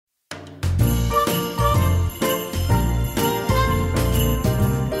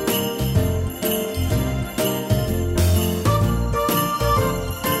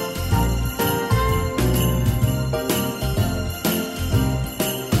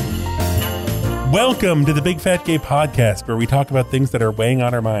Welcome to the Big Fat Gay Podcast, where we talk about things that are weighing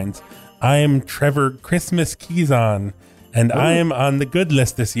on our minds. I am Trevor Christmas Keyson, and I am on the good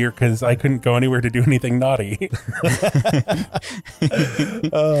list this year because I couldn't go anywhere to do anything naughty.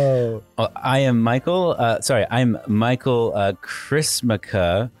 Well, I am Michael. I'm Michael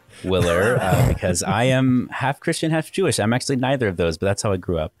Chrismica Willer because I am half Christian, half Jewish. I'm actually neither of those, but that's how I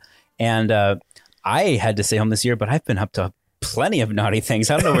grew up. And I had to stay home this year, but I've been up to plenty of naughty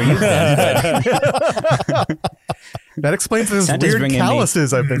things. I don't know where you've been. But that explains those Santa's weird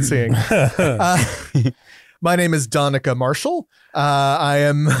calluses I've been seeing. My name is Donica Marshall. I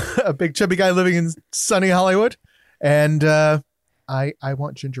am a big chubby guy living in sunny Hollywood, and I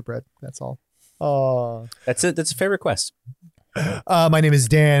want gingerbread. That's all. Oh, that's it. That's a fair request. My name is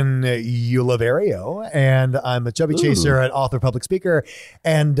Dan Uliverio, and I'm a chubby chaser and author, public speaker.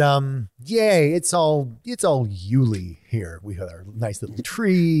 And yay, it's all Yuli here. We have our nice little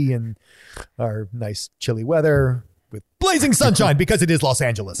tree and our nice chilly weather with blazing sunshine because it is Los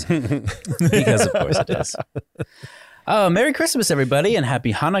Angeles. Because of course it is. Merry Christmas, everybody, and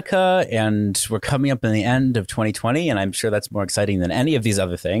Happy Hanukkah. And we're coming up in the end of 2020, and I'm sure that's more exciting than any of these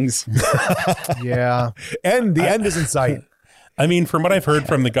other things. Yeah. And the end is in sight. I mean, from what I've heard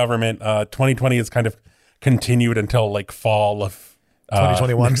from the government, 2020 is kind of continued until like fall of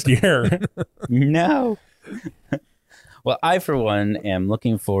 2021 next year. No. Well, I, for one, am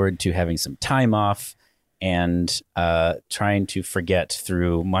looking forward to having some time off and trying to forget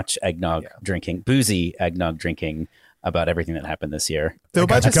through much eggnog drinking, boozy eggnog drinking, about everything that happened this year. Though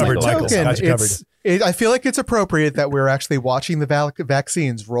by the same token, I feel like it's appropriate that we're actually watching the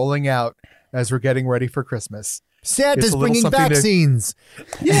vaccines rolling out as we're getting ready for Christmas. Santa's bringing vaccines.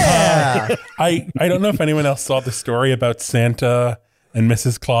 Yeah. I don't know if anyone else saw the story about Santa and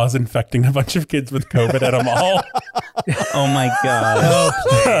Mrs. Claus infecting a bunch of kids with COVID at a mall. Oh my God.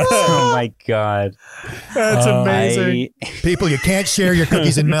 Oh my God. That's amazing. People, you can't share your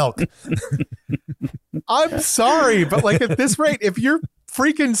cookies and milk. I'm sorry, but like at this rate, if you're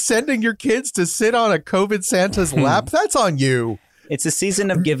freaking sending your kids to sit on a COVID Santa's lap, that's on you. It's a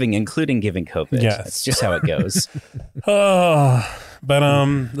season of giving, including giving COVID. Yes. That's just how it goes. Let's.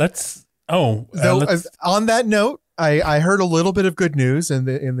 On that note, I heard a little bit of good news in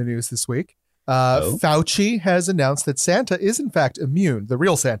the news this week. Fauci has announced that Santa is in fact immune. The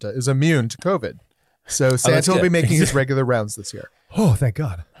real Santa is immune to COVID. So Santa will be making his regular rounds this year. Oh, thank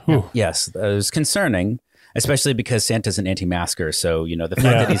God. Yes, it was concerning. Especially because Santa's an anti-masker, so the fact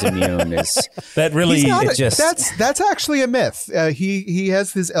that he's immune is that really that's actually a myth. He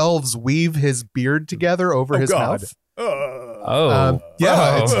has his elves weave his beard together over his mouth. And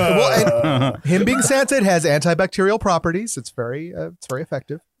him being Santa, it has antibacterial properties. It's very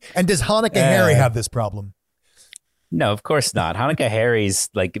effective. And does Hanukkah Harry have this problem? No, of course not. Hanukkah Harry's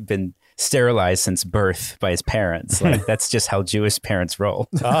been sterilized since birth by his parents. That's just how Jewish parents roll.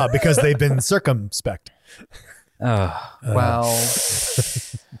 Because they've been circumspect. Wow.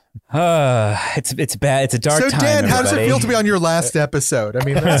 It's bad. It's a dark time. So Dan, how does it everybody. feel to be on your last episode? I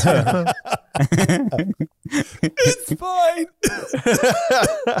mean, that's it's fine.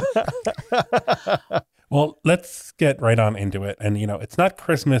 Well, let's get right on into it. And it's not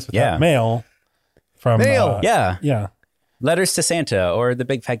Christmas without mail from yeah. Letters to Santa or the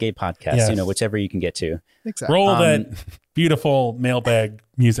Big Fat Gay Podcast, yes. Whichever you can get to. Exactly. Roll that beautiful mailbag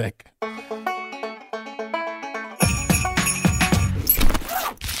music.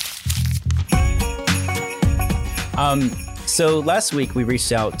 So last week we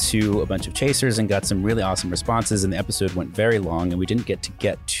reached out to a bunch of chasers and got some really awesome responses, and the episode went very long and we didn't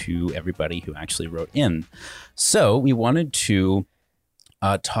get to everybody who actually wrote in. So we wanted to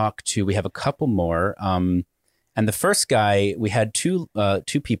we have a couple more. And the first guy, we had two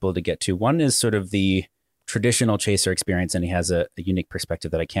people to get to. One is sort of the traditional chaser experience, and he has a unique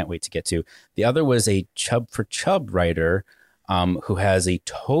perspective that I can't wait to get to. The other was a Chub for Chub writer who has a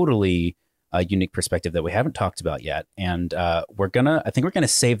totally unique perspective that we haven't talked about yet. And I think we're gonna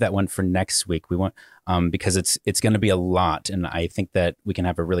save that one for next week. We want because it's gonna be a lot, and I think that we can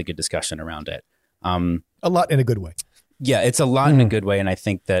have a really good discussion around it. A lot in a good way. Yeah, it's a lot in a good way, and I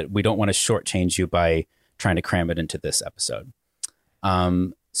think that we don't want to shortchange you by trying to cram it into this episode.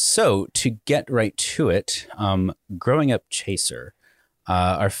 So to get right to it, growing up chaser,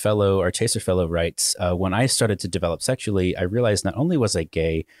 our chaser fellow writes, when I started to develop sexually, I realized not only was I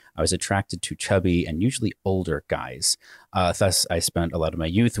gay, I was attracted to chubby and usually older guys. Thus, I spent a lot of my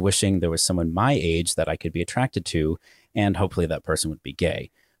youth wishing there was someone my age that I could be attracted to, and hopefully that person would be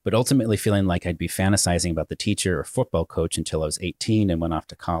gay. But ultimately feeling like I'd be fantasizing about the teacher or football coach until I was 18 and went off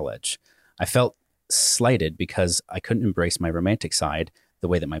to college. I felt slighted because I couldn't embrace my romantic side the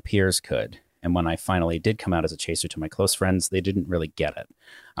way that my peers could. And when I finally did come out as a chaser to my close friends, they didn't really get it.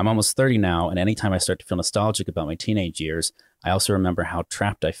 I'm almost 30 now, and anytime I start to feel nostalgic about my teenage years, I also remember how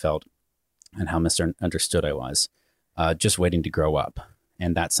trapped I felt and how misunderstood I was, just waiting to grow up.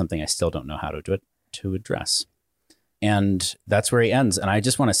 And that's something I still don't know how to address. And that's where he ends. And I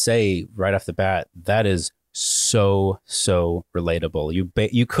just want to say right off the bat, that is so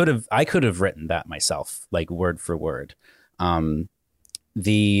relatable. I could have written that myself, like word for word.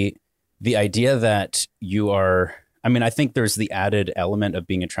 The idea that you are, I mean, I think there's the added element of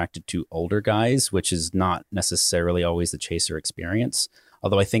being attracted to older guys, which is not necessarily always the chaser experience.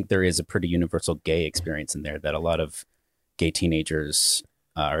 Although I think there is a pretty universal gay experience in there, that a lot of gay teenagers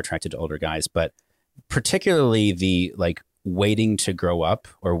are attracted to older guys, but particularly the like waiting to grow up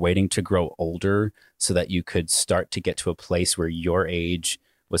or waiting to grow older so that you could start to get to a place where your age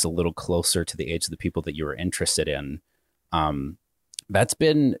was a little closer to the age of the people that you were interested in. That's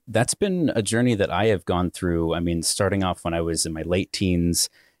been a journey that I have gone through. I mean, starting off when I was in my late teens,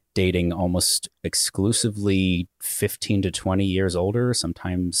 dating almost exclusively 15 to 20 years older,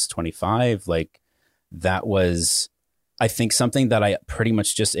 sometimes 25. Like that was, I think, something that I pretty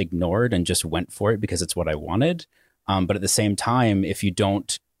much just ignored and just went for it because it's what I wanted. But at the same time, if you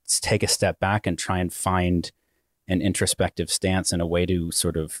don't take a step back and try and find an introspective stance and a way to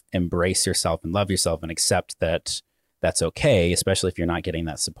sort of embrace yourself and love yourself and accept that that's okay, especially if you're not getting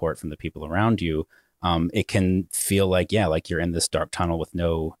that support from the people around you, it can feel like, like you're in this dark tunnel with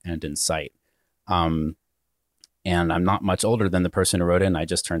no end in sight. And I'm not much older than the person who wrote in. I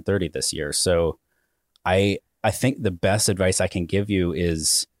just turned 30 this year. So I think the best advice I can give you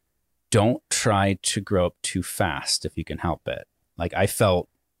is don't try to grow up too fast if you can help it. Like I felt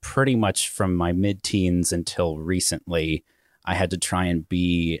pretty much from my mid-teens until recently, I had to try and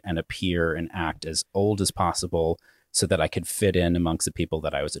be and appear and act as old as possible so that I could fit in amongst the people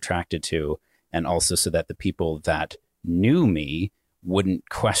that I was attracted to, and also so that the people that knew me wouldn't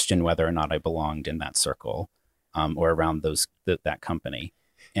question whether or not I belonged in that circle or around that company.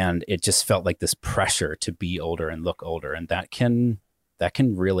 And it just felt like this pressure to be older and look older, and that can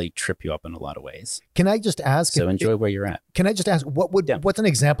really trip you up in a lot of ways. Can I just ask? So enjoy where you're at. Can I just ask what's an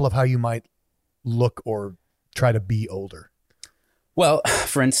example of how you might look or try to be older? Well,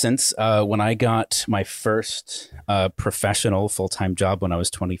 for instance, when I got my first professional full-time job when I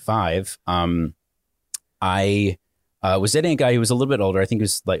was 25, I was dating a guy who was a little bit older. I think he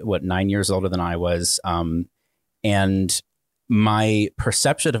was 9 years older than I was. And my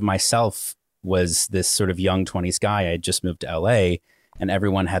perception of myself was this sort of young 20s guy. I had just moved to LA, and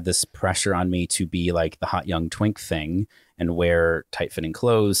everyone had this pressure on me to be like the hot young twink thing and wear tight-fitting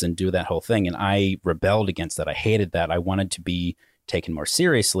clothes and do that whole thing. And I rebelled against that. I hated that. I wanted to be taken more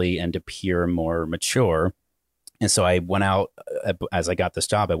seriously and appear more mature. And so I went out, as I got this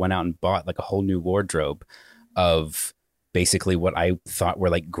job, I went out and bought like a whole new wardrobe of basically what I thought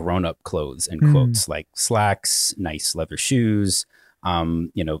were like grown-up clothes, in quotes, like slacks, nice leather shoes,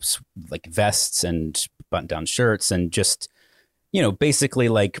 like vests and button-down shirts, and just, basically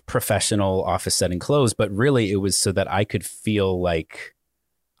like professional office setting clothes. But really it was so that I could feel like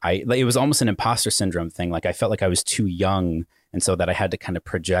it was almost an imposter syndrome thing. Like I felt like I was too young, and so that I had to kind of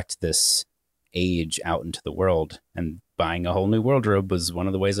project this age out into the world, and buying a whole new wardrobe was one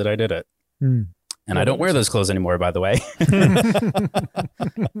of the ways that I did it. And I don't wear those clothes anymore, by the way.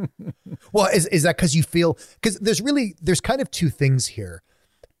 Well, is that because you feel, because there's kind of two things here.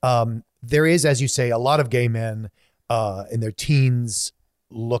 There is, as you say, a lot of gay men in their teens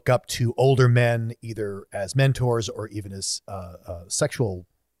look up to older men, either as mentors or even as sexual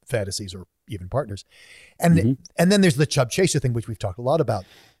fantasies or even partners. And then there's the chub chaser thing, which we've talked a lot about.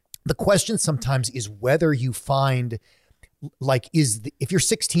 The question sometimes is whether you find, like, if you're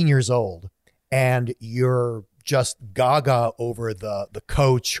 16 years old and you're just gaga over the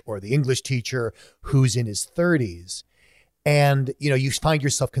coach or the English teacher who's in his 30s, and you find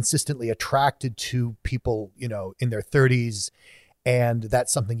yourself consistently attracted to people in their 30s, and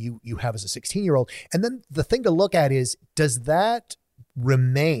that's something you have as a 16-year-old. And then the thing to look at is, does that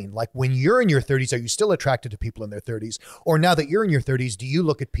remain? Like when you're in your 30s, are you still attracted to people in their 30s? Or now that you're in your 30s, do you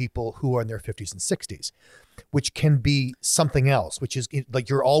look at people who are in their 50s and 60s, which can be something else, which is like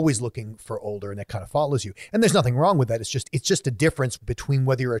you're always looking for older, and it kind of follows you. And there's nothing wrong with that. It's just a difference between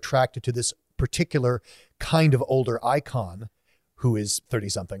whether you're attracted to this particular kind of older icon who is 30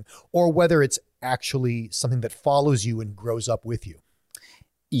 something, or whether it's actually something that follows you and grows up with you.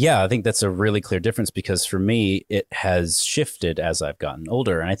 Yeah, I think that's a really clear difference, because for me, it has shifted as I've gotten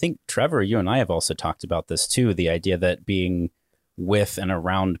older. And I think, Trevor, you and I have also talked about this too, the idea that being with and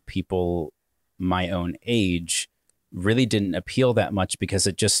around people my own age really didn't appeal that much, because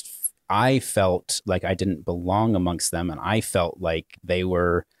I felt like I didn't belong amongst them, and I felt like they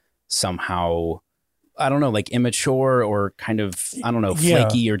were somehow, I don't know, like immature or kind of, I don't know,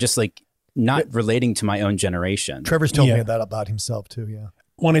 flaky or just like not relating to my own generation. Trevor's told me that about himself too. Yeah.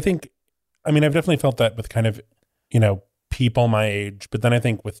 Well, I think, I mean, I've definitely felt that with kind of, people my age, but then I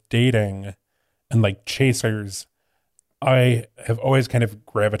think with dating and like chasers, I have always kind of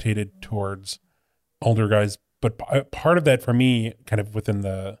gravitated towards older guys. But part of that for me, kind of within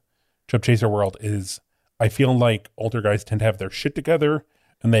the chub chaser world, is I feel like older guys tend to have their shit together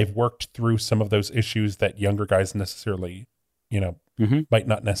and they've worked through some of those issues that younger guys necessarily, might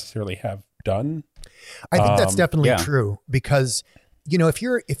not necessarily have done. I think that's definitely true because,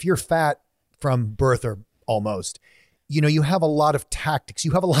 if you're fat from birth or almost, you have a lot of tactics.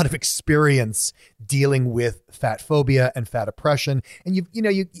 You have a lot of experience dealing with fat phobia and fat oppression. And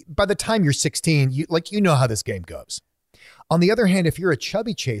you by the time you're 16, you know how this game goes. On the other hand, if you're a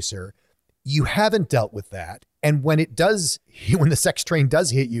chubby chaser, you haven't dealt with that. And when the sex train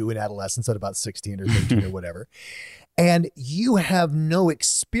does hit you in adolescence at about 16 or 13 or whatever, and you have no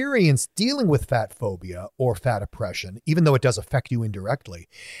experience dealing with fat phobia or fat oppression, even though it does affect you indirectly.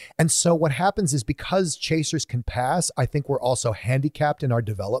 And so what happens is because chasers can pass, I think we're also handicapped in our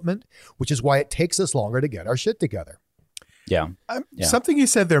development, which is why it takes us longer to get our shit together. Yeah. Something you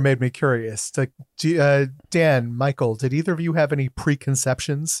said there made me curious. Like, Dan, Michael, did either of you have any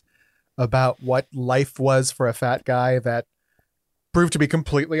preconceptions about what life was for a fat guy that proved to be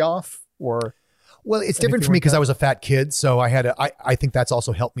completely off? Or well, it's different for me because I was a fat kid, so I think that's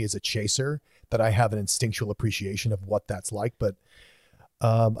also helped me as a chaser, that I have an instinctual appreciation of what that's like. But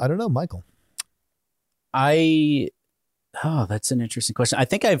I don't know, Michael. That's an interesting question. I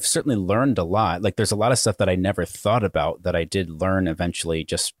think I've certainly learned a lot. Like there's a lot of stuff that I never thought about that I did learn eventually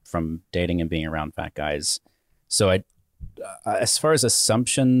just from dating and being around fat guys. So as far as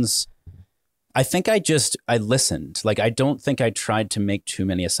assumptions, I think I listened. Like, I don't think I tried to make too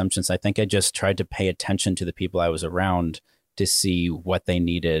many assumptions. I think I just tried to pay attention to the people I was around to see what they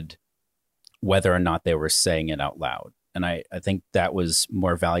needed, whether or not they were saying it out loud. And I think that was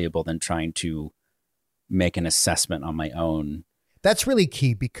more valuable than trying to make an assessment on my own. That's really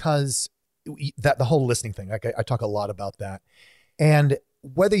key because the whole listening thing, like I talk a lot about that. And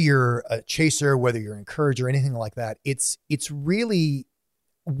whether you're a chaser, whether you're an encourager, anything like that, it's really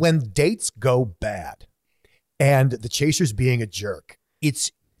when dates go bad and the chaser's being a jerk,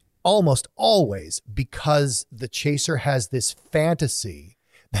 it's almost always because the chaser has this fantasy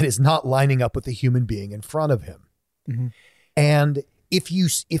that is not lining up with the human being in front of him. Mm-hmm. And if you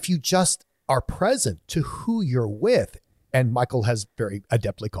just are present to who you're with, and Michael has very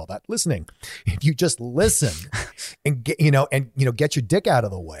adeptly called that listening. If you just listen and get your dick out of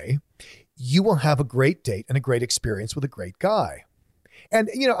the way, you will have a great date and a great experience with a great guy. And,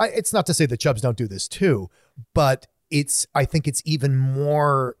 it's not to say that chubs don't do this too, but I think it's even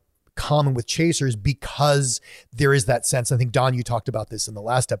more common with chasers because there is that sense. I think, Don, you talked about this in the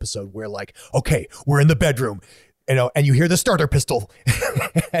last episode where like, okay, we're in the bedroom, and you hear the starter pistol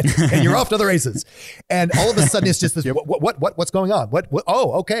and you're off to the races. And all of a sudden it's just this, what's going on? What?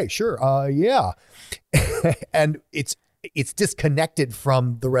 Oh, okay, sure. Yeah. And it's disconnected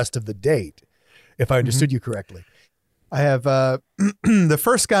from the rest of the date, if I understood you correctly. I have the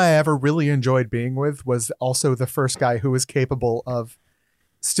first guy I ever really enjoyed being with was also the first guy who was capable of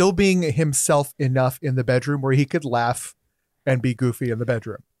still being himself enough in the bedroom where he could laugh and be goofy in the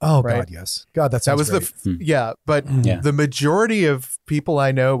bedroom. Oh, right? Right? God, yes. God, that was great. The majority of people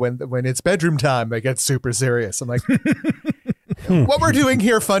I know when it's bedroom time, they get super serious. I'm like, what we're doing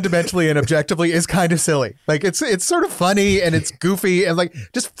here fundamentally and objectively is kind of silly. Like it's sort of funny and it's goofy and like,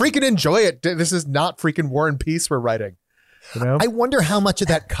 just freaking enjoy it. This is not freaking War and Peace we're writing. I wonder how much of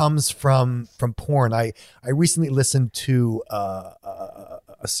that comes from porn. I recently listened to a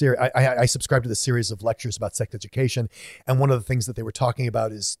series. I subscribed to the series of lectures about sex education, and one of the things that they were talking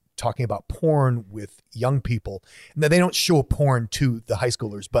about is talking about porn with young people. Now, they don't show porn to the high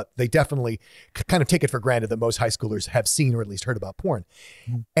schoolers, but they definitely kind of take it for granted that most high schoolers have seen or at least heard about porn.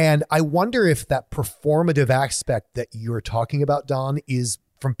 Mm-hmm. And I wonder if that performative aspect that you're talking about, Don, is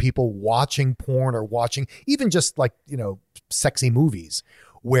from people watching porn or watching even just like, sexy movies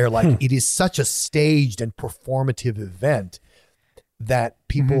where like it is such a staged and performative event that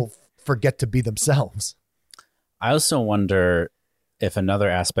people forget to be themselves. I also wonder if another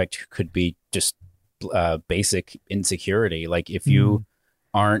aspect could be just basic insecurity. Like if you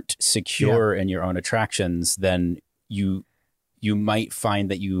aren't secure in your own attractions, then you might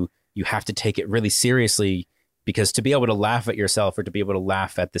find that you have to take it really seriously, because to be able to laugh at yourself or to be able to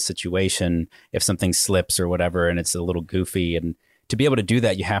laugh at the situation, if something slips or whatever, and it's a little goofy, and to be able to do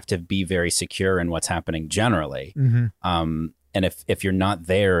that, you have to be very secure in what's happening generally. And if you're not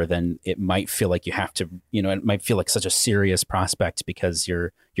there, then it might feel like you have to, it might feel like such a serious prospect because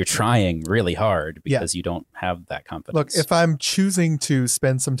you're trying really hard because you don't have that confidence. Look, if I'm choosing to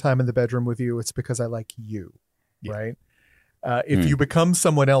spend some time in the bedroom with you, it's because I like you, right? If you become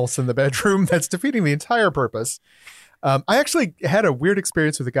someone else in the bedroom, that's defeating the entire purpose. I actually had a weird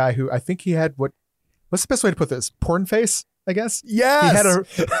experience with a guy who I think he had what's the best way to put this? Porn face, I guess. Yes.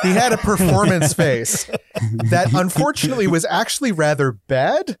 He had a performance face that unfortunately was actually rather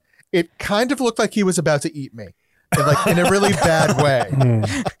bad. It kind of looked like he was about to eat me, in a really bad way.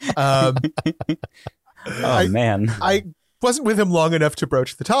 Man. I wasn't with him long enough to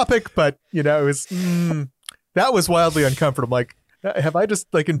broach the topic, but it was that was wildly uncomfortable. I'm like, have I just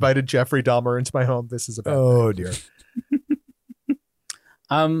invited Jeffrey Dahmer into my home? This is a bad Oh dear.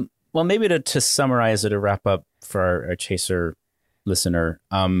 Well, maybe to summarize or to wrap up for our Chaser listener,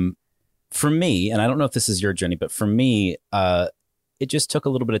 for me, and I don't know if this is your journey, but for me, it just took a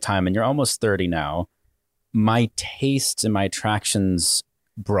little bit of time, and you're almost 30 now. My tastes and my attractions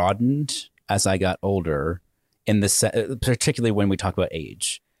broadened as I got older, particularly when we talk about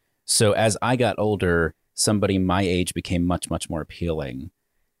age. So as I got older, somebody my age became much, much more appealing.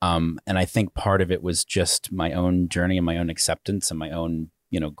 And I think part of it was just my own journey and my own acceptance and my own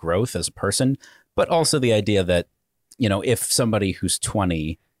growth as a person, but also the idea that, if somebody who's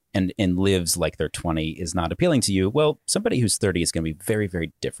 20 and lives like they're 20 is not appealing to you, well, somebody who's 30 is going to be very,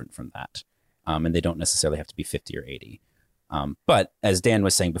 very different from that. And they don't necessarily have to be 50 or 80. But as Dan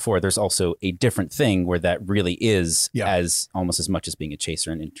was saying before, there's also a different thing where that really is as almost as much as being a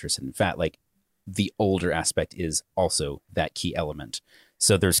chaser and interested in fat. Like the older aspect is also that key element.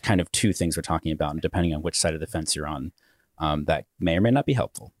 So there's kind of two things we're talking about, and depending on which side of the fence you're on, that may or may not be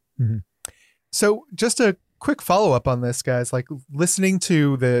helpful. Mm-hmm. So just a quick follow-up on this, guys, listening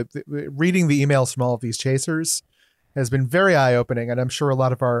to reading the emails from all of these chasers has been very eye-opening. And I'm sure a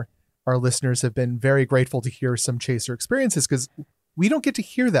lot of our listeners have been very grateful to hear some chaser experiences, because we don't get to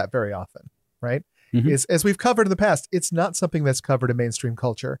hear that very often, right? Mm-hmm. As we've covered in the past, it's not something that's covered in mainstream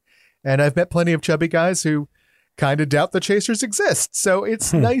culture. And I've met plenty of chubby guys who kind of doubt the chasers exist. So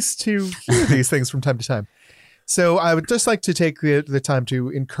it's nice to hear these things from time to time. So I would just like to take the time to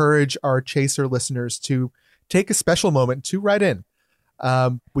encourage our chaser listeners to take a special moment to write in.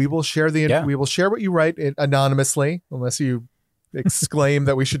 We will share we will share what you write anonymously, unless you exclaim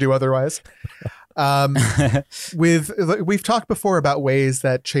that we should do otherwise. We've talked before about ways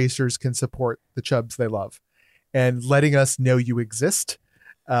that chasers can support the chubs they love, and letting us know you exist,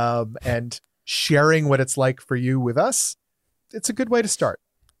 and sharing what it's like for you with us. It's a good way to start.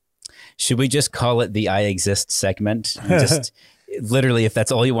 Should we just call it the I Exist segment? Just literally, if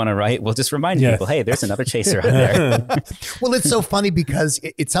that's all you want to write, we'll just remind people, hey, there's another chaser out there. Well, it's so funny because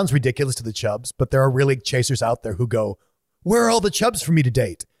it sounds ridiculous to the chubs, but there are really chasers out there who go, where are all the chubs for me to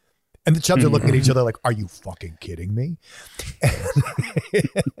date? And the chubs are looking at each other like, are you fucking kidding me?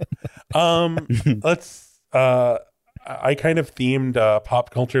 I kind of themed pop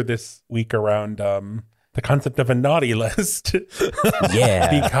culture this week around the concept of a naughty list.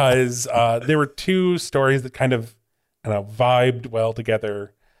 Because there were two stories that kind of vibed well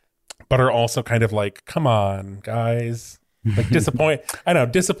together, but are also kind of like, come on, guys. Like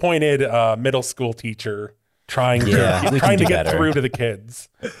disappointed middle school teacher trying to get through to the kids.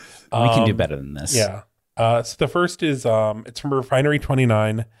 We can do better than this. Yeah. So the first is it's from Refinery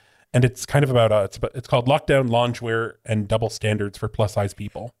 29, and it's kind of about it's called Lockdown, Loungewear, and Double Standards for Plus Size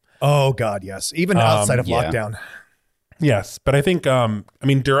People. Oh God, yes. Even outside of lockdown. Yes, but I think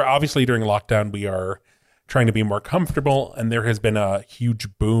obviously during lockdown we are trying to be more comfortable, and there has been a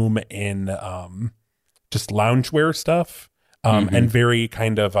huge boom in just loungewear stuff, and very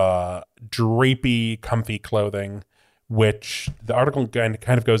kind of drapey, comfy clothing, which the article kind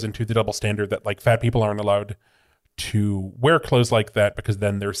of goes into the double standard that like fat people aren't allowed to wear clothes like that because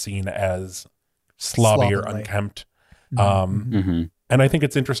then they're seen as slobby or unkempt. And I think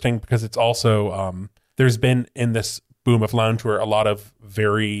it's interesting because it's also there's been in this boom of loungewear a lot of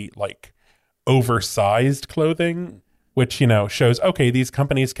very like oversized clothing, which shows these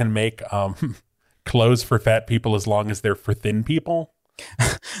companies can make clothes for fat people as long as they're for thin people.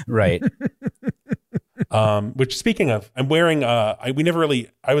 Right. Which, speaking of, I'm wearing I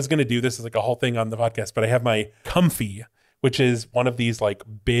was going to do this as like a whole thing on the podcast, but I have my Comfy, which is one of these like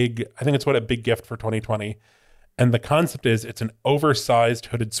big, I think it's a big gift for 2020. And the concept is it's an oversized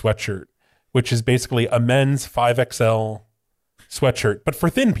hooded sweatshirt, which is basically a men's 5XL sweatshirt, but for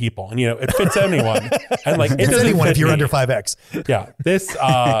thin people. And, it fits anyone. And like, it fits doesn't anyone fit if you're me. under 5X. Yeah. This,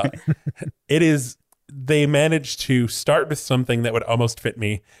 it is they managed to start with something that would almost fit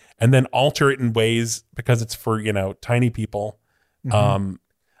me and then alter it in ways because it's for, tiny people. Mm-hmm.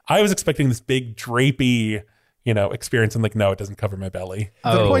 I was expecting this big drapey, experience. And like, no, it doesn't cover my belly.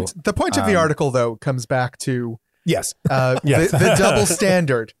 The point of the article, though, comes back to yes, the double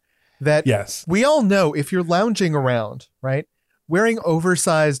standard that yes. we all know if you're lounging around, right? Wearing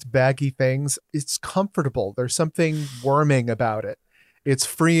oversized baggy things, it's comfortable. There's something warming about it. It's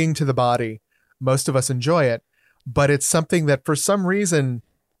freeing to the body. Most of us enjoy it, but it's something that for some reason,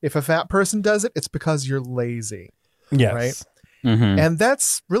 if a fat person does it, it's because you're lazy. Yes. Right. Mm-hmm. And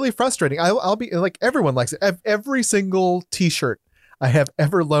that's really frustrating. I'll be like, everyone likes it. Every single t-shirt I have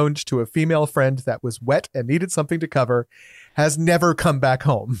ever loaned to a female friend that was wet and needed something to cover has never come back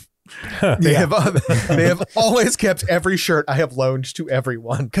home. They have always kept every shirt I have loaned to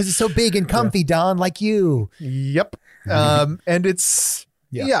everyone. Because it's so big and comfy, Don, like you. Yep. And it's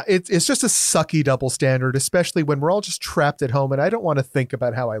just a sucky double standard, especially when we're all just trapped at home and I don't want to think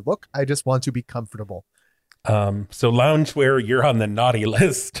about how I look. I just want to be comfortable. So loungewear, you're on the naughty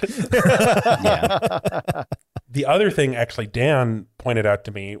list. Yeah. The other thing, actually, Dan pointed out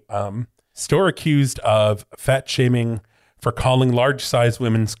to me, store accused of fat shaming for calling large size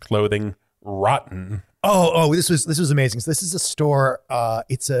women's clothing rotten. Oh, this was amazing. So this is a store. I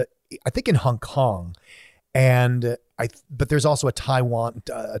think in Hong Kong, but there's also a Taiwan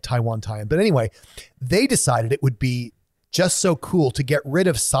tie-in. But anyway, they decided it would be just so cool to get rid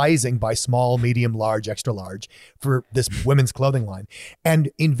of sizing by small, medium, large, extra large for this women's clothing line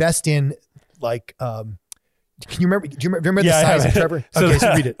and invest in like, do you remember the sizing, Trevor? Okay,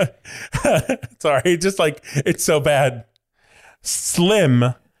 so read it. Sorry, just like, it's so bad.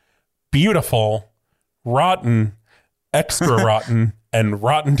 Slim, beautiful, rotten, extra rotten, and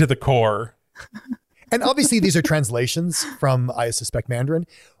rotten to the core. And obviously these are translations from, I suspect, Mandarin,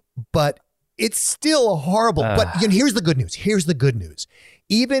 but it's still horrible. But here's the good news.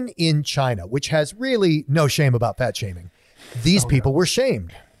 Even in China, which has really no shame about fat shaming, these people were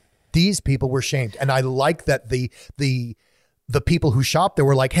shamed. And I like that the people who shop there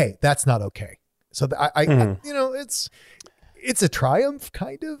were like, hey, that's not okay. So it's a triumph,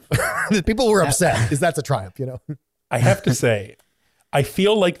 kind of. The people were upset because that's a triumph, I have to say, I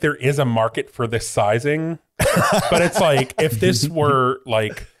feel like there is a market for this sizing, but it's like, if this were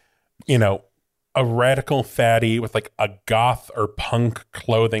like, a radical fatty with like a goth or punk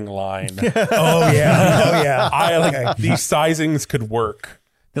clothing line. Oh yeah. These sizings could work.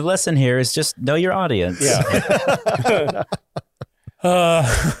 The lesson here is just know your audience. Yeah.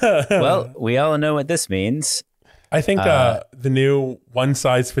 Well, we all know what this means. I think the new one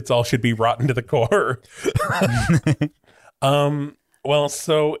size fits all should be rotten to the core. Well,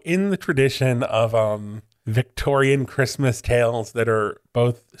 so in the tradition of Victorian Christmas tales that are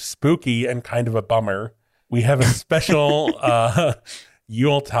both spooky and kind of a bummer, we have a special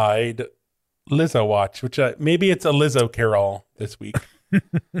Yuletide Lizzo watch, which maybe it's a Lizzo carol this week.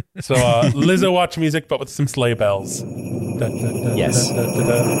 So Lizzo watch music, but with some sleigh bells. Yes.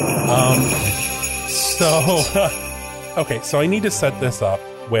 So I need to set this up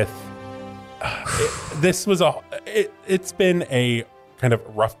with it's been a kind of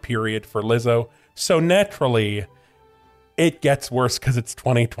rough period for Lizzo. So naturally, it gets worse because it's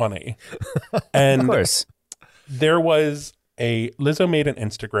 2020. And of course, Lizzo made an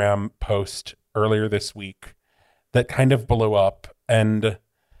Instagram post earlier this week that kind of blew up. And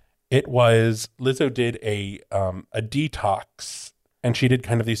it was, Lizzo did a detox, and she did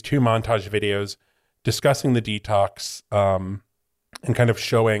kind of these 2 montage videos discussing the detox and kind of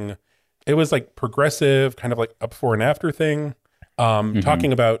showing, it was like progressive, kind of like a before and after thing,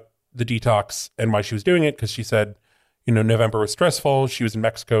 talking about the detox and why she was doing it. Because she said, November was stressful. She was in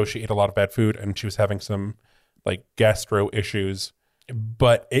Mexico. She ate a lot of bad food and she was having some like gastro issues.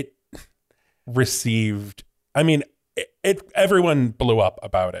 But it received, everyone blew up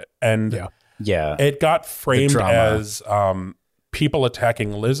about it. And it got framed as people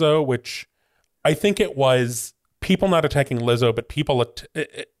attacking Lizzo, which I think it was people not attacking Lizzo, but people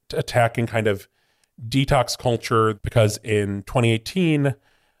attacking kind of detox culture, because in 2018,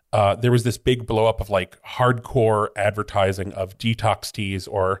 there was this big blow up of like hardcore advertising of detox teas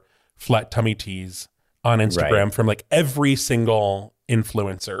or flat tummy teas on Instagram from like every single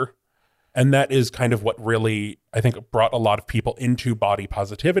influencer. And that is kind of what really, I think, brought a lot of people into body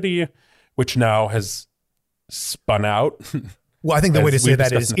positivity, which now has spun out. Well, I think the way to say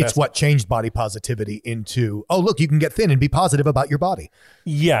that is it's what changed body positivity into, oh, look, you can get thin and be positive about your body.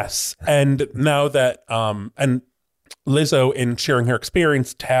 Yes. And now that, and Lizzo, in sharing her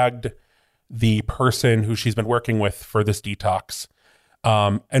experience, tagged the person who she's been working with for this detox.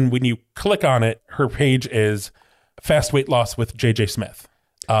 And when you click on it, her page is Fast Weight Loss with JJ Smith.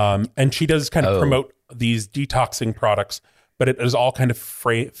 And she does kind of promote these detoxing products, but it is all kind of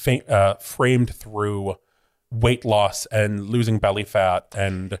framed through weight loss and losing belly fat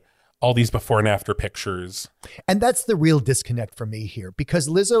and all these before and after pictures. And that's the real disconnect for me here, because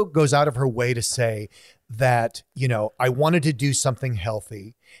Lizzo goes out of her way to say that, you know, I wanted to do something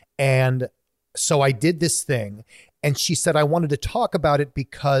healthy. And so I did this thing. And she said, I wanted to talk about it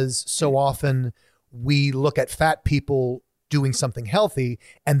because so often we look at fat people doing something healthy,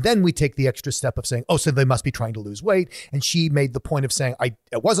 and then we take the extra step of saying, oh, so they must be trying to lose weight. And she made the point of saying, I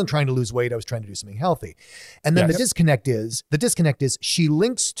wasn't trying to lose weight. I was trying to do something healthy. And then the disconnect is she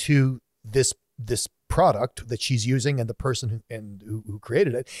links to this product that she's using and the person who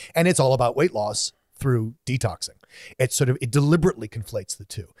created it. And it's all about weight loss through detoxing. It deliberately conflates the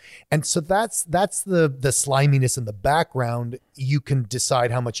two. And so that's the sliminess in the background. You can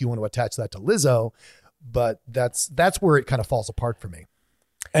decide how much you want to attach that to Lizzo, but that's where it kind of falls apart for me.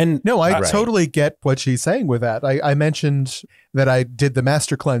 And no, I totally get what she's saying with that. I mentioned that I did the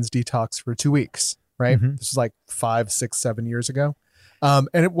Master Cleanse detox for 2 weeks, right? Mm-hmm. This was like 5, 6, 7 years ago. And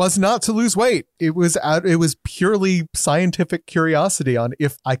it was not to lose weight. It was purely scientific curiosity on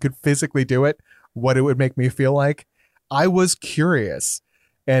if I could physically do it, what it would make me feel like. I was curious,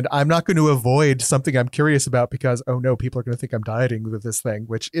 and I'm not going to avoid something I'm curious about because, oh no, people are going to think I'm dieting with this thing,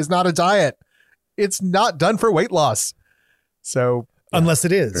 which is not a diet. It's not done for weight loss. So unless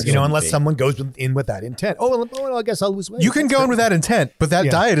it is, unless someone goes in with that intent. Oh, well, I guess I'll lose weight. You can go in with that intent, but that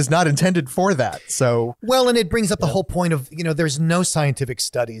diet is not intended for that. So, well, and it brings up the whole point of, there's no scientific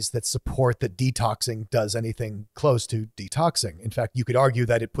studies that support that detoxing does anything close to detoxing. In fact, you could argue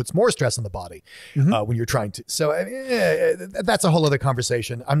that it puts more stress on the body when you're trying to. So that's a whole other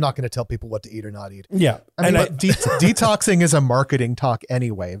conversation. I'm not going to tell people what to eat or not eat. Yeah. Detoxing is a marketing talk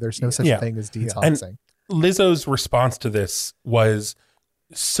anyway. There's no such thing as detoxing. And Lizzo's response to this was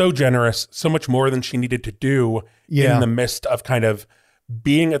so generous, so much more than she needed to do in the midst of kind of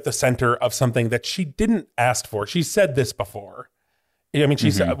being at the center of something that she didn't ask for. She said this before. I mean,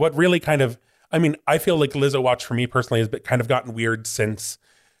 she said what really kind of, I feel like Lizzo Watch for me personally has been kind of gotten weird since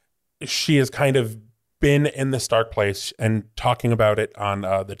she has kind of been in this dark place and talking about it on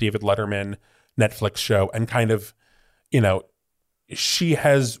the David Letterman Netflix show, and kind of, she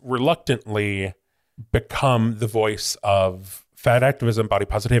has reluctantly become the voice of fat activism, body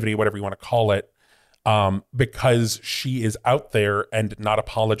positivity, whatever you want to call it, because she is out there and not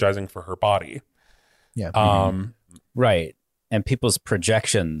apologizing for her body. Yeah. Right. And people's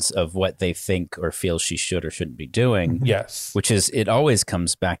projections of what they think or feel she should or shouldn't be doing. Yes. Which is, it always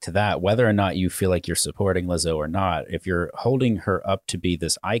comes back to that, whether or not you feel like you're supporting Lizzo or not. If you're holding her up to be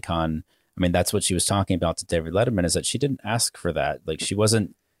this icon, that's what she was talking about to David Letterman, is that she didn't ask for that. Like, she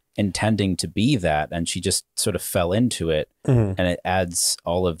wasn't intending to be that, and she just sort of fell into it, and it adds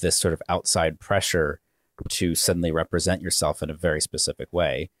all of this sort of outside pressure to suddenly represent yourself in a very specific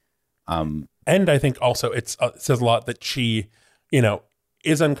way. And I think also it says a lot that she,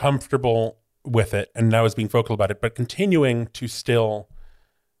 is uncomfortable with it and now is being vocal about it, but continuing to still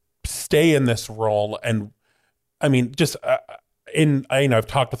stay in this role. And I've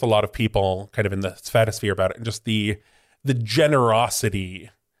talked with a lot of people kind of in the stratosphere about it, and just the generosity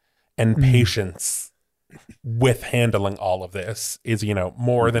and patience with handling all of this is,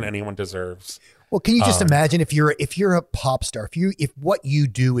 more than anyone deserves. Well, can you just imagine if you're a pop star, if what you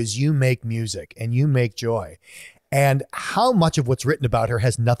do is you make music and you make joy, and how much of what's written about her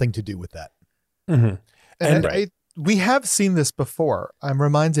has nothing to do with that? Mm-hmm. And we have seen this before. I'm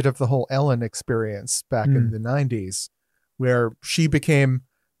reminded of the whole Ellen experience back in the 90s, where she became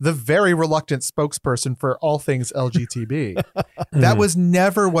the very reluctant spokesperson for all things LGBT. That was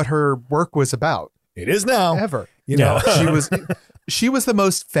never what her work was about. It is now. Ever. She was the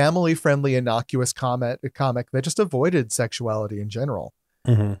most family-friendly, innocuous comic that just avoided sexuality in general.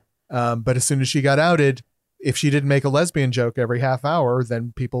 But as soon as she got outed, if she didn't make a lesbian joke every half hour,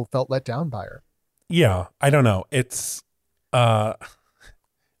 then people felt let down by her. Yeah, I don't know. It's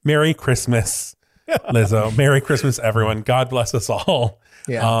Merry Christmas, Lizzo. Merry Christmas, everyone. God bless us all.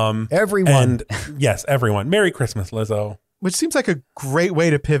 Yeah. Everyone. And yes, everyone. Merry Christmas, Lizzo. Which seems like a great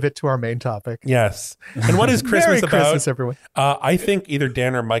way to pivot to our main topic. Yes. And what is Christmas Merry about? Christmas, everyone. I think either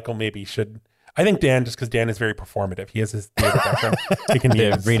Dan or Michael maybe should. I think Dan, just because Dan is very performative. He has his theater background. He can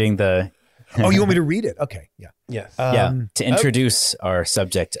use. Reading the... Oh, you want me to read it? Okay. Yeah. Yes. To introduce our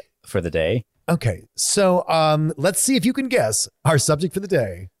subject for the day. Okay. So let's see if you can guess our subject for the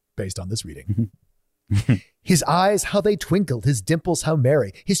day based on this reading. His eyes, how they twinkled, his dimples, how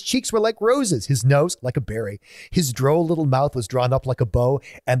merry. His cheeks were like roses, his nose like a berry. His droll little mouth was drawn up like a bow,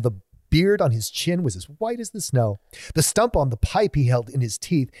 and the beard on his chin was as white as the snow. The stump on the pipe he held in his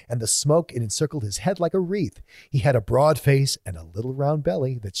teeth, and the smoke it encircled his head like a wreath. He had a broad face and a little round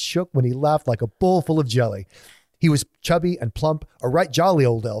belly that shook when he laughed like a bowl full of jelly. He was chubby and plump, a right jolly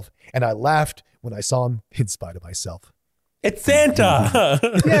old elf, and I laughed when I saw him in spite of myself. It's Santa.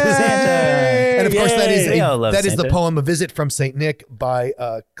 Santa. And of course, that We all love is the Santa. poem A Visit from St. Nick by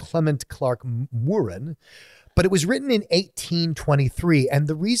Clement Clark Moran. But it was written in 1823. And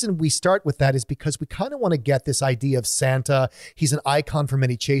the reason we start with that is because we kind of want to get this idea of Santa. He's an icon for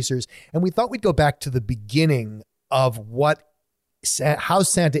many chasers. And we thought we'd go back to the beginning of how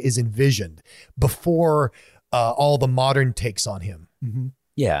Santa is envisioned before all the modern takes on him. Mm-hmm.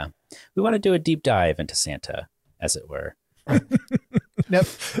 Yeah. We want to do a deep dive into Santa, as it were. Now,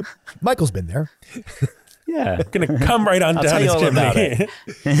 Michael's been there. Yeah. Gonna come right on I'll down tell you his all about chimney.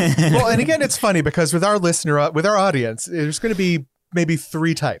 Well, and again, it's funny because with our audience, there's going to be maybe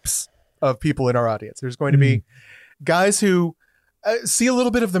three types of people in our audience. There's going to be guys who see a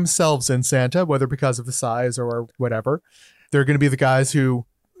little bit of themselves in Santa, whether because of the size or whatever. There are going to be the guys who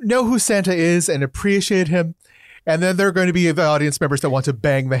know who Santa is and appreciate him. And then there are going to be the audience members that want to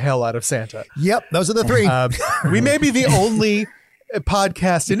bang the hell out of Santa. Yep, those are the three. We may be the only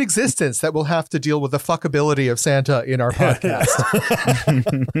podcast in existence that will have to deal with the fuckability of Santa in our podcast,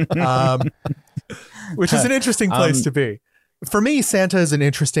 which is an interesting place to be. For me, Santa is an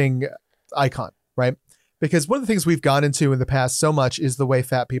interesting icon, right? Because one of the things we've gone into in the past so much is the way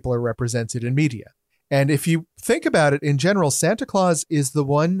fat people are represented in media. And if you think about it in general, Santa Claus is the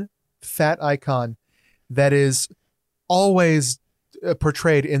one fat icon that is always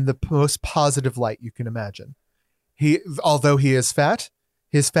portrayed in the most positive light you can imagine. Although he is fat,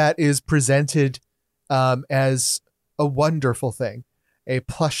 his fat is presented as a wonderful thing, a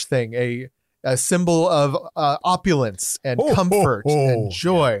plush thing, a symbol of opulence and comfort and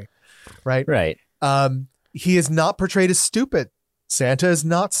joy, right? Right. He is not portrayed as stupid. Santa is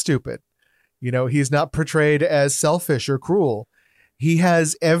not stupid. He's not portrayed as selfish or cruel. He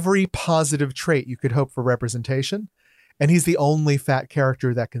has every positive trait you could hope for representation, and he's the only fat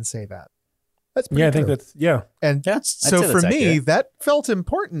character that can say that. That's pretty Yeah, I true. think that's, yeah. And Yeah, so I'd say for that's me, accurate. that felt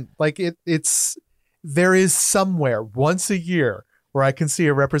important. Like there is somewhere once a year where I can see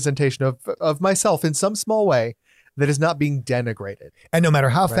a representation of myself in some small way that is not being denigrated. And no matter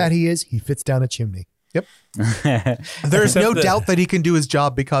how fat he is, he fits down a chimney. Yep. There's no Except doubt that he can do his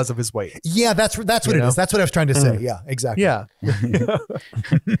job because of his weight. Yeah, that's what it is. That's what I was trying to say. Yeah, exactly. Yeah.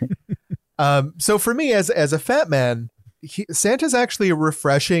 So for me, as a fat man, Santa's actually a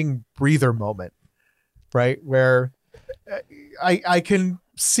refreshing breather moment, right? Where I can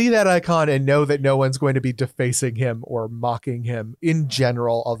see that icon and know that no one's going to be defacing him or mocking him in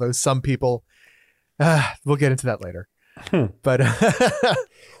general, although some people, we'll get into that later. But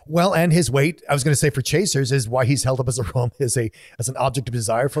Well, and his weight, I was going to say for chasers, is why he's held up as an object of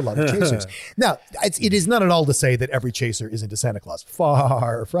desire for a lot of chasers. Now, it is not at all to say that every chaser is into Santa Claus.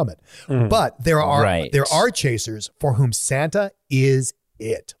 Far from it. But there are chasers for whom Santa is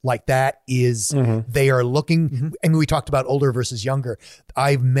it. Like that is, they are looking, and we talked about older versus younger.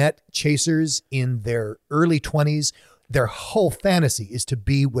 I've met chasers in their early 20s. Their whole fantasy is to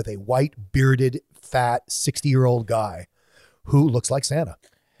be with a white, bearded, fat, 60-year-old guy who looks like Santa.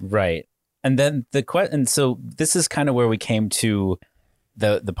 Right. And then so this is kind of where we came to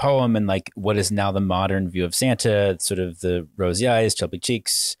the poem and like what is now the modern view of Santa, sort of the rosy eyes, chubby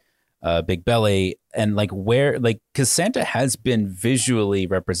cheeks, big belly, and like because Santa has been visually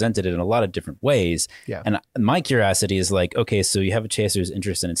represented in a lot of different ways. Yeah. And my curiosity is like, okay, so you have a chaser who's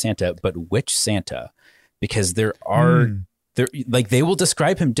interested in Santa, but which Santa? Because there are they will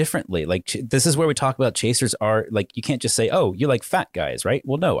describe him differently. Like this is where we talk about chasers are like, you can't just say, oh, you like fat guys, right?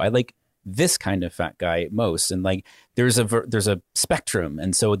 Well, no, I like this kind of fat guy most. And like, there's a spectrum.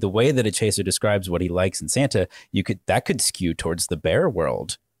 And so the way that a chaser describes what he likes in Santa, that could skew towards the bear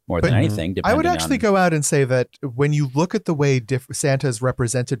world more than anything. I would depending actually on- go out and say that when you look at the way Santa is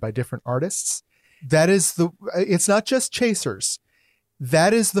represented by different artists, it's not just chasers.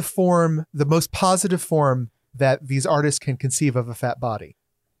 That is the most positive form that these artists can conceive of a fat body,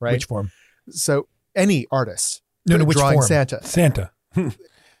 right? Which form? So any artist Which drawing form?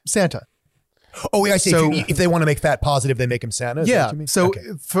 Santa. Oh, yeah, I see. So- if they want to make fat positive, they make him Santa. Is that Yeah. what you mean? So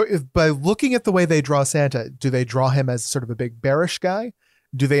Okay. by looking at the way they draw Santa, do they draw him as sort of a big bearish guy?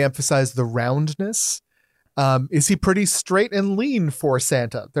 Do they emphasize the roundness? Is he pretty straight and lean for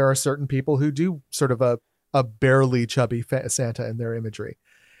Santa? There are certain people who do sort of a barely chubby Santa in their imagery.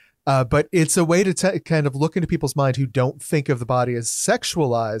 But it's a way to kind of look into people's mind who don't think of the body as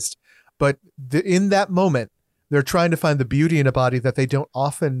sexualized. But in that moment, they're trying to find the beauty in a body that they don't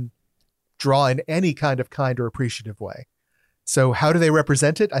often draw in any kind or appreciative way. So how do they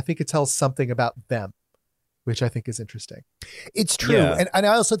represent it? I think it tells something about them, which I think is interesting. It's true. Yeah. And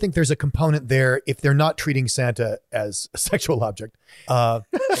I also think there's a component there if they're not treating Santa as a sexual object. I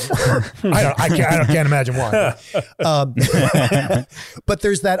can't imagine why. But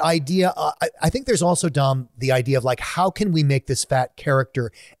there's that idea. I think there's also, Dom, the idea of like, how can we make this fat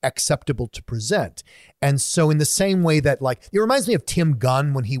character acceptable to present? And so in the same way that like, it reminds me of Tim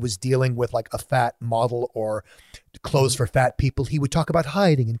Gunn when he was dealing with like a fat model or clothes for fat people, he would talk about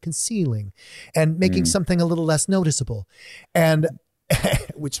hiding and concealing and making something a little less noticeable, and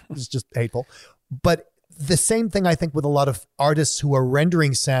which is just hateful. But the same thing, I think, with a lot of artists who are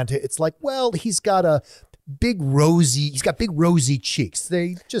rendering Santa, it's like, well, he's got big rosy cheeks.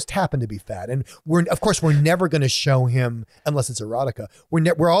 They just happen to be fat. And we're never going to show him, unless it's erotica,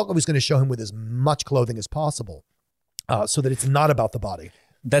 we're always going to show him with as much clothing as possible, so that it's not about the body.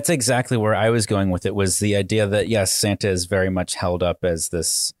 That's exactly where I was going with it, was the idea that, yes, Santa is very much held up as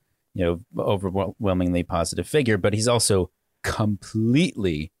this, overwhelmingly positive figure, but he's also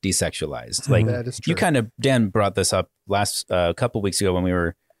completely desexualized. Like, that is true. You kind of, Dan brought this up last couple weeks ago when we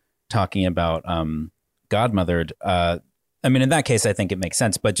were talking about Godmothered. In that case, I think it makes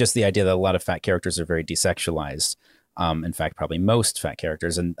sense, but just the idea that a lot of fat characters are very desexualized. In fact, probably most fat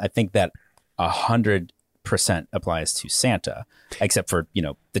characters. And I think that 100% applies to Santa, except for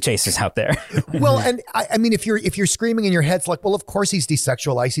the chasers out there. Well, and I mean, if you're screaming in your head, it's like, well, of course he's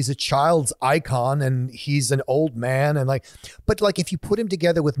desexualized. He's a child's icon, and he's an old man, and but if you put him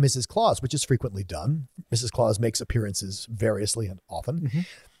together with Mrs. Claus, which is frequently done, Mrs. Claus makes appearances variously and often. Mm-hmm.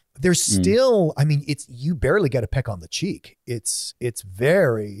 There's still, you barely get a peck on the cheek. It's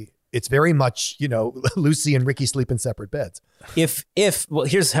very much, Lucy and Ricky sleep in separate beds. Well,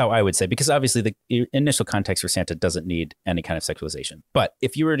 here's how I would say, because obviously the initial context for Santa doesn't need any kind of sexualization. But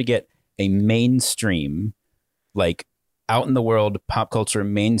if you were to get a mainstream, like out in the world, pop culture,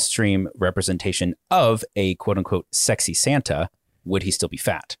 mainstream representation of a quote unquote sexy Santa, would he still be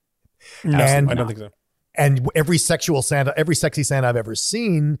fat? I don't think so. And every sexy Santa I've ever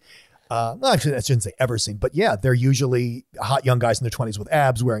seen, I shouldn't say ever seen, but yeah, they're usually hot young guys in their 20s with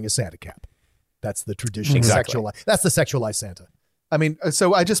abs wearing a Santa cap. That's the traditional that's the sexualized Santa.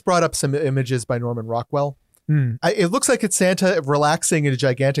 So I just brought up some images by Norman Rockwell. It looks like it's Santa relaxing in a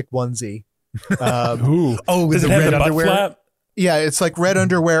gigantic onesie. With the red underwear. Flap? Yeah, it's like red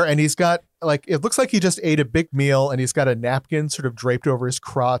underwear, and he's got it looks like he just ate a big meal, and he's got a napkin sort of draped over his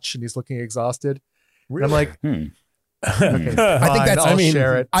crotch, and he's looking exhausted. Really? And I'm like, okay, fine, I'll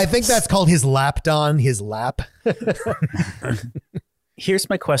share it. I think that's called his lap, Don, his lap. Here's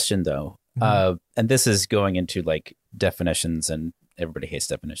my question, though. And this is going into definitions, and everybody hates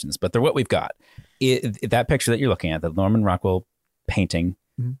definitions, but they're what we've got. That picture that you're looking at, the Norman Rockwell painting,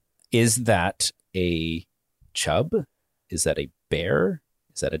 is that a chub? Is that a bear?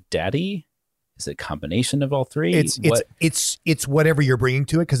 Is that a daddy? Is it a combination of all three? It's whatever you're bringing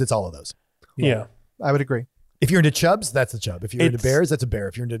to it, because it's all of those. Yeah, I would agree. If you're into chubs, that's a chub. If you're into bears, that's a bear.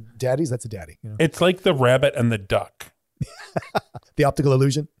 If you're into daddies, that's a daddy. It's like the rabbit and the duck. The optical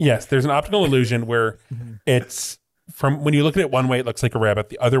illusion? Yes, there's an optical illusion where it's from when you look at it one way, it looks like a rabbit.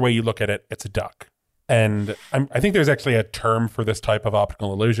 The other way you look at it, it's a duck. And I think there's actually a term for this type of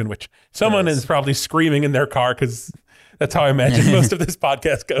optical illusion, which someone is probably screaming in their car, because that's how I imagine most of this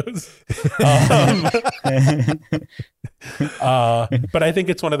podcast goes. But I think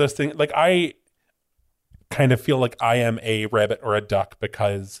it's one of those things, I kind of feel like I am a rabbit or a duck,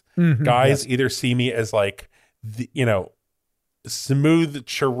 because guys either see me as smooth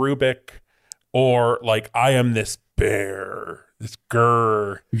cherubic, or I am this bear, this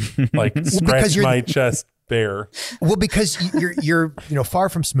scratch my chest bear. Well, because you're far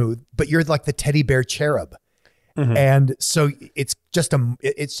from smooth, but you're like the teddy bear cherub. And so it's just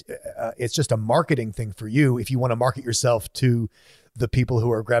a marketing thing for you if you want to market yourself to the people who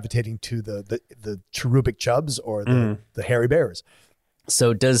are gravitating to the cherubic chubs or the hairy bears.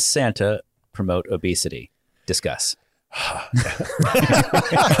 So does Santa promote obesity? Discuss.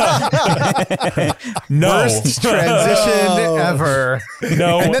 No. Worst transition ever.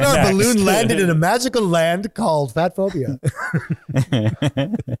 No. And then our balloon landed in a magical land called fat phobia.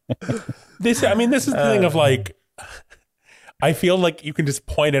 This is the thing of I feel like you can just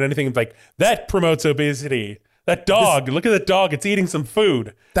point at anything and that promotes obesity. That dog, look at that dog. It's eating some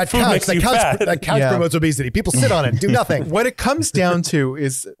food. That couch promotes obesity. People sit on it, do nothing. What it comes down to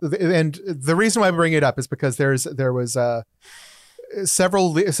is, and the reason why I bring it up is because there was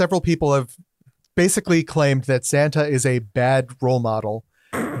several people have basically claimed that Santa is a bad role model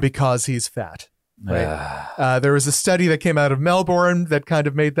because he's fat. Right. There was a study that came out of Melbourne that kind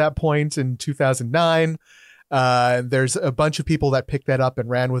of made that point in 2009. There's a bunch of people that picked that up and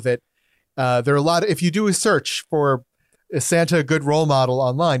ran with it. There are a lot. If you do a search for is Santa a good role model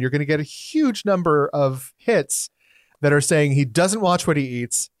online, you're going to get a huge number of hits that are saying he doesn't watch what he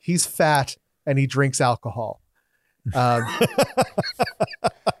eats, he's fat, and he drinks alcohol. And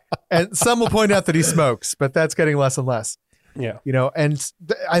some will point out that he smokes, but that's getting less and less. Yeah. And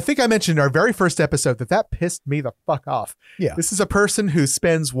I think I mentioned in our very first episode that pissed me the fuck off. Yeah. This is a person who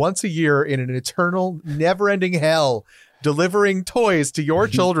spends once a year in an eternal, never-ending hell delivering toys to your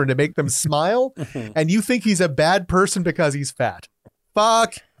children to make them smile, and you think he's a bad person because he's fat.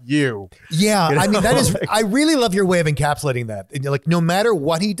 Fuck you. Yeah, I mean, that is, I really love your way of encapsulating that. And you're like, no matter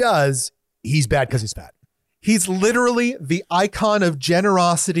what he does, he's bad because he's fat. He's literally the icon of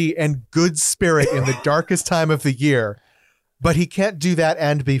generosity and good spirit in the darkest time of the year, but he can't do that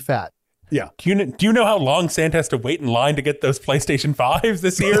and be fat. Yeah. Do you know how long Santa has to wait in line to get those PlayStation 5s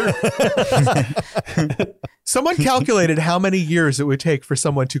this year? Someone calculated how many years it would take for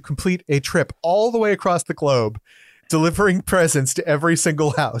someone to complete a trip all the way across the globe, delivering presents to every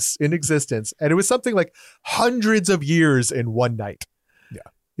single house in existence. And it was something like hundreds of years in one night. Yeah.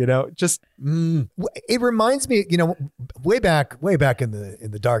 It reminds me, way back in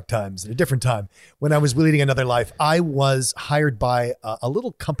the dark times, in a different time, when I was leading another life, I was hired by a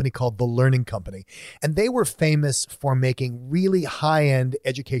little company called The Learning Company. And they were famous for making really high-end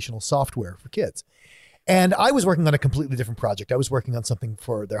educational software for kids. And I was working on a completely different project. I was working on something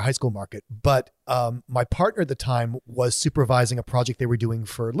for their high school market, but my partner at the time was supervising a project they were doing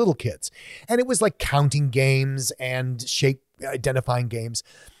for little kids. And it was like counting games and shape identifying games.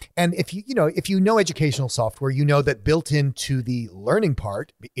 And if you know educational software, you know that built into the learning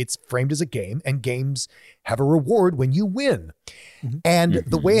part, it's framed as a game, and games have a reward when you win. Mm-hmm. And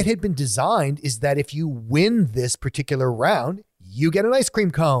the way it had been designed is that if you win this particular round, you get an ice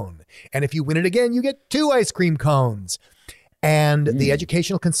cream cone. And if you win it again, you get 2 ice cream cones. And the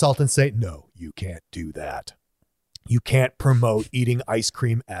educational consultants say, no, you can't do that. You can't promote eating ice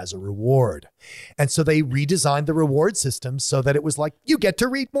cream as a reward. And so they redesigned the reward system so that it was like, you get to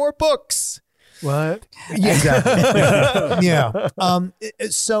read more books. What? Yeah, exactly. Yeah.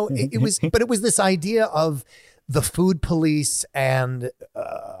 So it was this idea of the food police and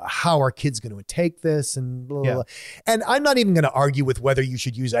how are kids going to take this and blah, blah, blah. And I'm not even going to argue with whether you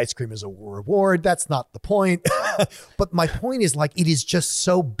should use ice cream as a reward. That's not the point. But my point is, like, it is just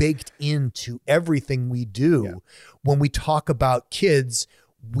so baked into everything we do. Yeah. When we talk about kids,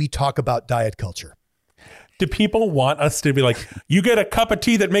 we talk about diet culture. Do people want us to be like, you get a cup of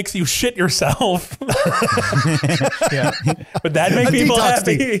tea that makes you shit yourself? Yeah. Would that make people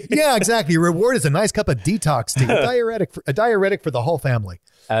happy? Tea. Yeah, exactly. Your reward is a nice cup of detox tea, a diuretic for the whole family.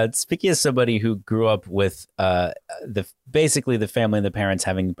 Speaking as somebody who grew up with basically the family and the parents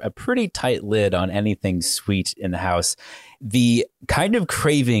having a pretty tight lid on anything sweet in the house, the kind of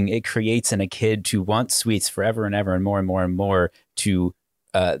craving it creates in a kid to want sweets forever and ever and more and more and more to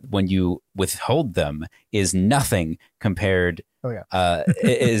when you withhold them is nothing compared.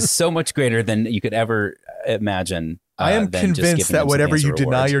 Is so much greater than you could ever imagine. I am convinced that whatever you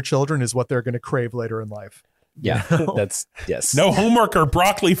deny your children is what they're going to crave later in life. Yeah, that's yes. No homework or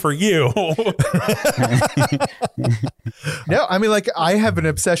broccoli for you. No, I mean, like, I have an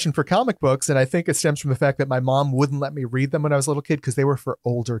obsession for comic books, and I think it stems from the fact that my mom wouldn't let me read them when I was a little kid because they were for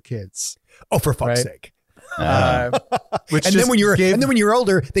older kids. Oh, for fuck's sake. Then when you're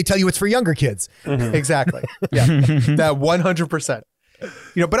older, they tell you it's for younger kids. Mm-hmm. Exactly. Yeah, that 100%.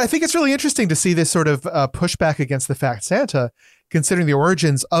 But I think it's really interesting to see this sort of pushback against the fat Santa, considering the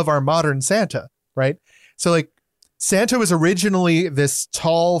origins of our modern Santa, right? So, like, Santa was originally this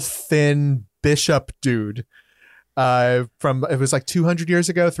tall, thin bishop dude it was like 200 years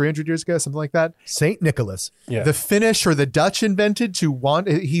ago, 300 years ago, something like that. Saint Nicholas. Yeah. The Finnish or the Dutch invented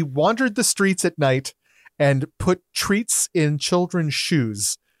he wandered the streets at night and put treats in children's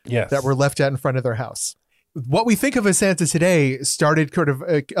shoes that were left out in front of their house. What we think of as Santa today started kind of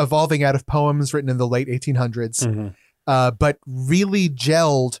evolving out of poems written in the late 1800s, but really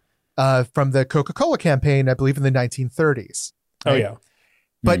gelled from the Coca-Cola campaign, I believe, in the 1930s. Right? Oh, yeah.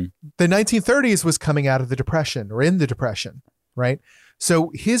 But the 1930s was coming out of the Depression, or in the Depression, right?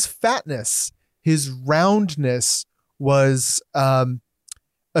 So his fatness, his roundness was a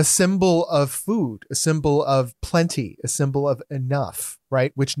symbol of food, a symbol of plenty, a symbol of enough,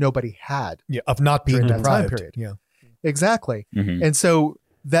 right? Which nobody had. Yeah, of not being during that time deprived. period. Yeah, exactly. Mm-hmm. And so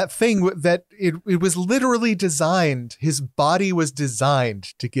that thing that it was literally designed. His body was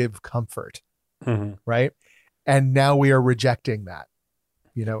designed to give comfort, right? And now we are rejecting that,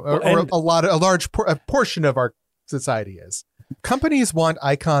 or a large portion of our society is. Companies want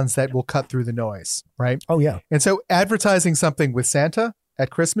icons that will cut through the noise, right? Oh, yeah. And so advertising something with Santa at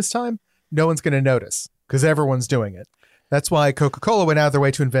Christmas time, no one's going to notice because everyone's doing it. That's why Coca-Cola went out of their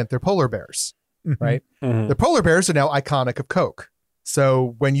way to invent their polar bears, right? The polar bears are now iconic of Coke.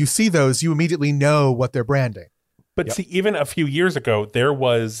 So when you see those, you immediately know what they're branding. But see, even a few years ago, there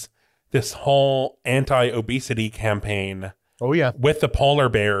was this whole anti-obesity campaign. Oh, yeah. With the polar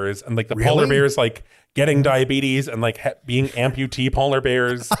bears and like the polar bears like getting diabetes and like being amputee polar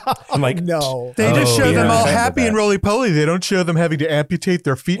bears. And like, No. They just show them all happy that. and roly-poly. They don't show them having to amputate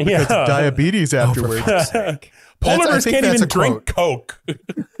their feet because of diabetes afterwards. Polar bears can't even drink quote. Coke.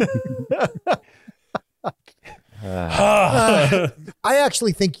 I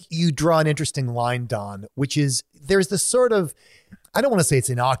actually think you draw an interesting line, Don, which is there's this sort of, I don't want to say it's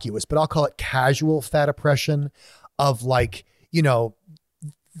innocuous, but I'll call it casual fat oppression of like,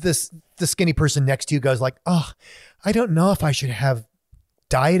 the skinny person next to you goes like, oh, I don't know if I should have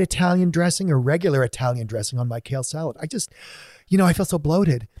diet Italian dressing or regular Italian dressing on my kale salad. I just, I feel so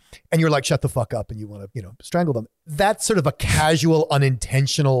bloated. And you're like, shut the fuck up. And you want to, strangle them. That's sort of a casual,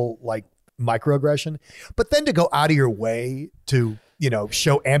 unintentional, like microaggression. But then to go out of your way to,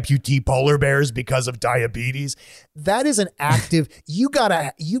 show amputee polar bears because of diabetes, that is an active, you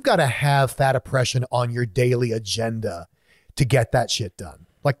gotta have fat oppression on your daily agenda to get that shit done.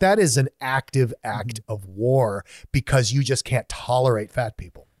 Like that is an active act of war because you just can't tolerate fat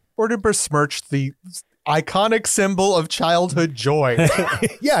people. Or to besmirch the iconic symbol of childhood joy.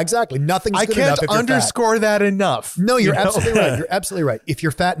 Yeah, exactly. Nothing's I good enough can't if you're underscore that enough. No, you're absolutely right. You're absolutely right. If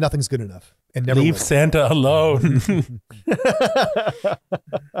you're fat, nothing's good enough. And never leave will. Santa alone.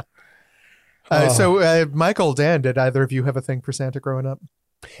 So, Michael, Dan, did either of you have a thing for Santa growing up?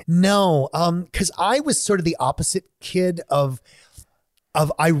 No, because I was sort of the opposite kid of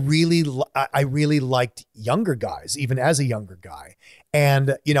I really liked younger guys, even as a younger guy.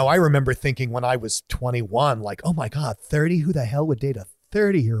 And, I remember thinking when I was 21, like, oh my God, 30, who the hell would date a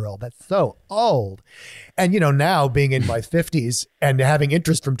 30-year-old? That's so old. And, now being in my 50s and having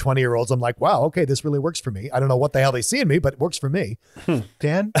interest from 20-year-olds, I'm like, wow, okay, this really works for me. I don't know what the hell they see in me, but it works for me.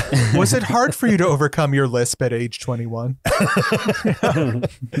 Dan, was it hard for you to overcome your lisp at age 21?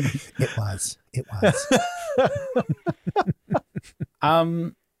 It was.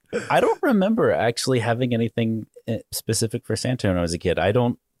 I don't remember actually having anything specific for Santa when I was a kid. I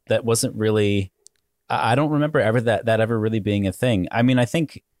don't remember ever that ever really being a thing. I mean, I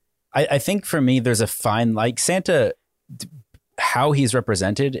think for me, there's a fine, like Santa, how he's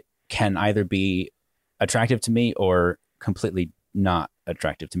represented can either be attractive to me or completely not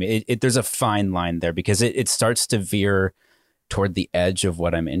attractive to me. There's a fine line there because it starts to veer toward the edge of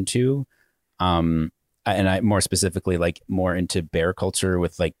what I'm into. And I more specifically like more into bear culture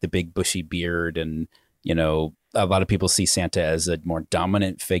with like the big bushy beard and, a lot of people see Santa as a more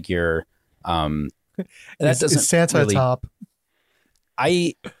dominant figure. That doesn't is Santa really, top?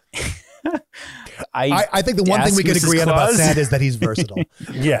 I think the one thing we can agree on about Santa is that he's versatile.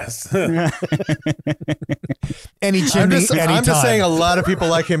 Yes. Any chimney, anytime. I'm just saying a lot of people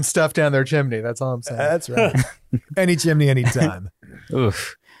like him stuffed down their chimney. That's all I'm saying. That's right. Any chimney, anytime.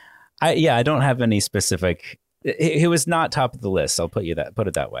 Oof. I don't have any specific. He was not top of the list. I'll put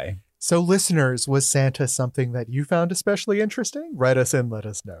it that way. So, listeners, was Santa something that you found especially interesting? Write us in, let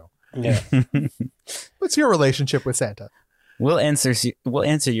us know. Yeah. What's your relationship with Santa? We'll answer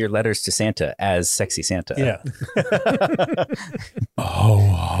your letters to Santa as Sexy Santa. Yeah. Ho,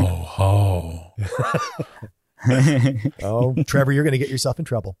 ho, ho. Oh, Trevor, you're going to get yourself in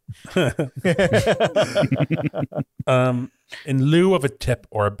trouble. In lieu of a tip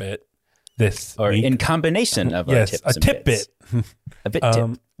or a bit, in combination of our tips a tip bit. A bit tip.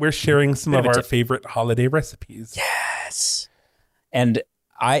 We're sharing some of our favorite holiday recipes. Yes. And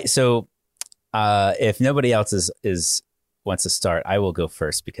if nobody else wants to start, I will go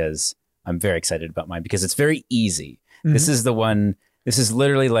first because I'm very excited about mine because it's very easy. Mm-hmm. This is the one. This is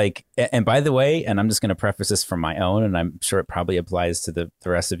literally like, and by the way, and I'm just going to preface this from my own, and I'm sure it probably applies to the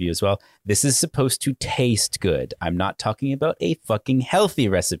rest of you as well. This is supposed to taste good. I'm not talking about a fucking healthy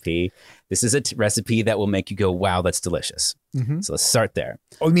recipe. This is a recipe that will make you go, wow, that's delicious. Mm-hmm. So let's start there.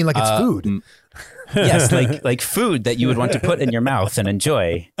 Oh, you mean like it's food? Yes, like food that you would want to put in your mouth and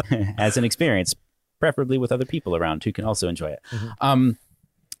enjoy as an experience, preferably with other people around who can also enjoy it. Mm-hmm.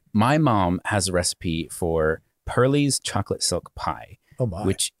 My mom has a recipe for Pearlie's chocolate silk pie,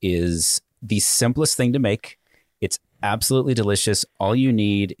 which is the simplest thing to make. It's absolutely delicious. All you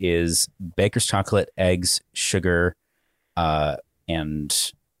need is baker's chocolate, eggs, sugar,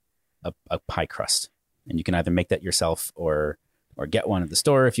 and a pie crust. And you can either make that yourself or get one at the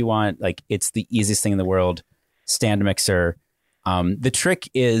store if you want. Like, it's the easiest thing in the world. Stand mixer. The trick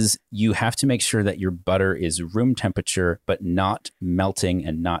is you have to make sure that your butter is room temperature, but not melting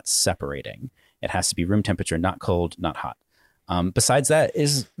and not separating. It has to be room temperature, not cold, not hot. Besides that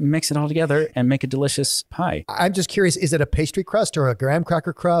is mix it all together and make a delicious pie. I'm just curious, is it a pastry crust or a graham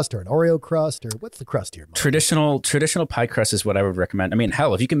cracker crust or an Oreo crust, or what's the crust here, Mark? Traditional pie crust is what I would recommend. I mean,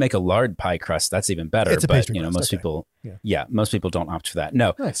 hell, if you can make a lard pie crust, that's even better. It's a pastry crust. Most people, most people don't opt for that.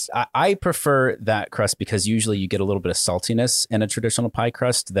 No, Nice. I prefer that crust because usually you get a little bit of saltiness in a traditional pie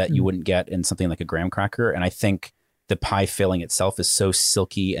crust that you wouldn't get in something like a graham cracker. And I think the pie filling itself is so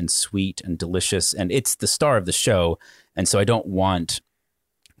silky and sweet and delicious, and it's the star of the show. And so I don't want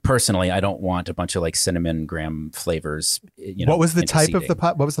a bunch of like cinnamon graham flavors. What was the type of the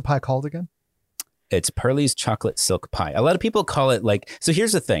pie? What was the pie called again? It's Pearlie's chocolate silk pie. A lot of people call it so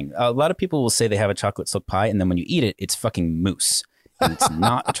here's the thing. A lot of people will say they have a chocolate silk pie, and then when you eat it, it's fucking mousse. And it's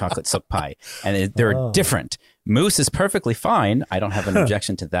not a chocolate silk pie. And they're different. Mousse is perfectly fine. I don't have an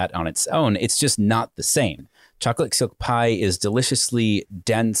objection to that on its own. It's just not the same. Chocolate silk pie is deliciously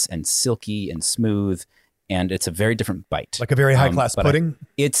dense and silky and smooth. And it's a very different bite. Like a very high-class pudding?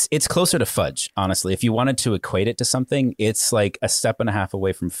 It's closer to fudge, honestly. If you wanted to equate it to something, it's like a step and a half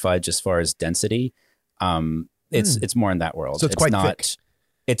away from fudge as far as density. It's more in that world. So it's quite thick.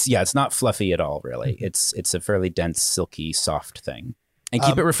 It's not fluffy at all, really. It's a fairly dense, silky, soft thing. And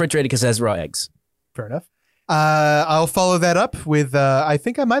keep it refrigerated because it has raw eggs. Fair enough. I'll follow that up with, I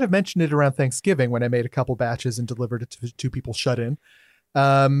think I might have mentioned it around Thanksgiving when I made a couple batches and delivered it to people shut in.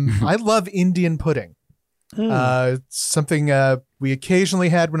 I love Indian pudding. Something we occasionally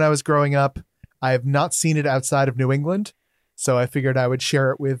had when I was growing up. I have not seen it outside of New England, so I figured I would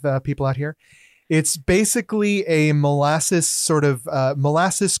share it with people out here. It's basically a molasses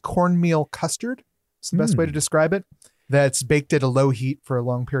cornmeal custard. It's the best way to describe it. That's baked at a low heat for a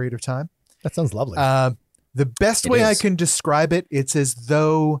long period of time. That sounds lovely. The best way I can describe it, it's as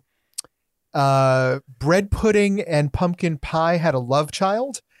though bread pudding and pumpkin pie had a love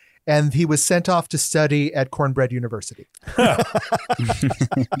child, and he was sent off to study at Cornbread University.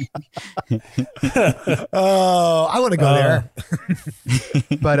 Oh, I want to go there.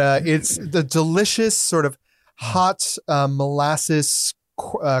 But it's the delicious sort of hot molasses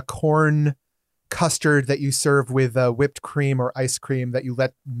corn custard that you serve with whipped cream or ice cream that you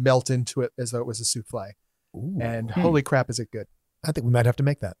let melt into it as though it was a souffle. Ooh. And holy crap, is it good. I think we might have to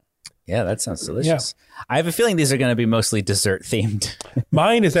make that. Yeah, that sounds delicious. Yeah. I have a feeling these are going to be mostly dessert themed.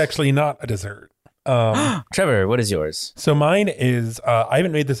 Mine is actually not a dessert. Trevor, what is yours? So mine is, I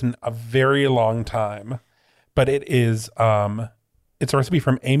haven't made this in a very long time, but it is, it's a recipe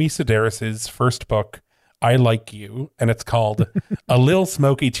from Amy Sedaris's first book, I Like You, and it's called A Lil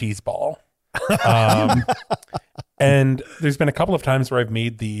Smoky Cheese Ball. And there's been a couple of times where I've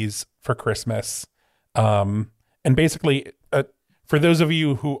made these for Christmas. And basically, for those of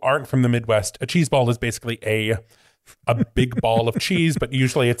you who aren't from the Midwest, a cheese ball is basically a big ball of cheese, but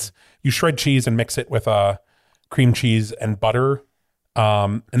usually it's you shred cheese and mix it with cream cheese and butter.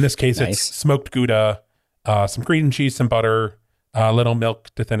 In this case, It's smoked Gouda, some cream cheese, some butter, a little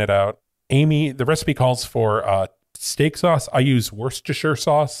milk to thin it out. Amy, the recipe calls for steak sauce. I use Worcestershire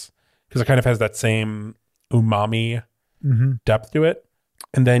sauce because it kind of has that same umami depth to it.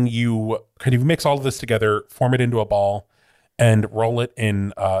 And then you kind of mix all of this together, form it into a ball, and roll it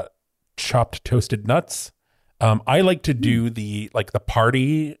in chopped toasted nuts. I like to do the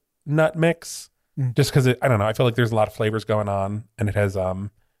party nut mix just because I don't know. I feel like there's a lot of flavors going on, and it has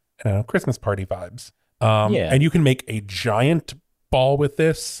Christmas party vibes. And you can make a giant ball with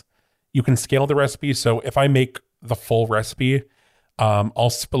this. You can scale the recipe. So if I make the full recipe, I'll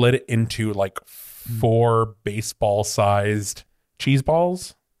split it into like 4 baseball sized cheese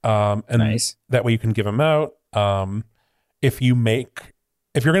balls. And that way you can give them out. If you're going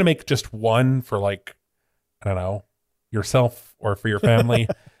to make just one for like, I don't know, yourself or for your family,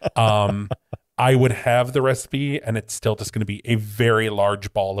 I would have the recipe and it's still just going to be a very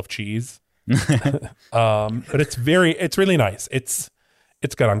large ball of cheese. But it's really nice. It's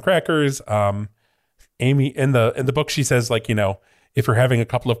good on crackers. Amy in the book, she says like, if you're having a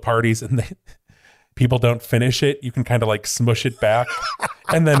couple of parties and people don't finish it, you can kind of like smush it back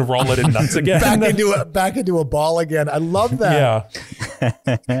and then roll it in nuts again. back into a ball again. I love that.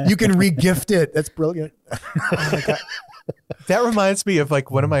 Yeah. You can re-gift it. That's brilliant. Oh my God. That reminds me of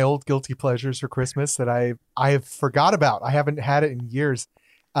like one of my old guilty pleasures for Christmas that I have forgot about. I haven't had it in years.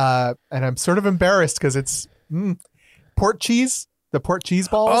 And I'm sort of embarrassed because port cheese, the port cheese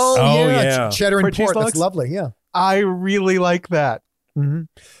balls. Oh, yeah. Cheddar and Port cheese port. That's dogs? lovely. Yeah. I really like that. Mm-hmm.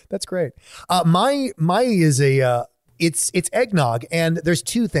 That's great. My is it's eggnog, and there's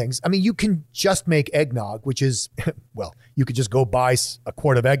two things. I mean, you can just make eggnog, which is, well, you could just go buy a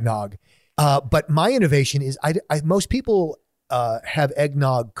quart of eggnog. But my innovation is most people have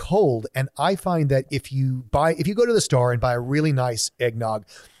eggnog cold, and I find that if you go to the store and buy a really nice eggnog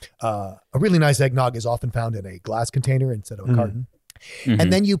is often found in a glass container instead of a carton. Mm-hmm.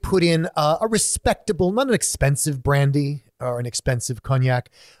 And then you put in a respectable, not an expensive brandy or an expensive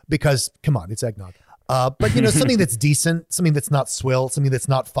cognac, because come on, it's eggnog. But something that's decent, something that's not swill, something that's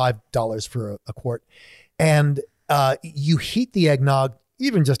not $5 for a quart. And you heat the eggnog,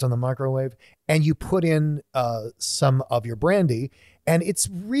 even just on the microwave, and you put in some of your brandy, and it's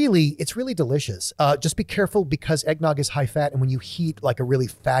really delicious. Just be careful, because eggnog is high fat, and when you heat like a really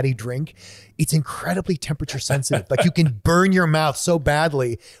fatty drink, it's incredibly temperature sensitive. Like you can burn your mouth so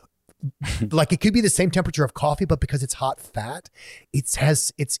badly. Like it could be the same temperature of coffee, but because it's hot fat, it's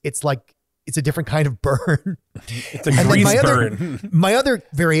a different kind of burn. It's a grease burn. My other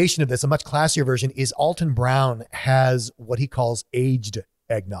variation of this, a much classier version, is Alton Brown has what he calls aged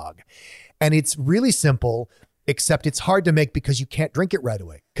eggnog. And it's really simple, except it's hard to make because you can't drink it right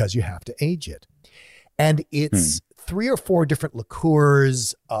away because you have to age it. And it's 3 or 4 different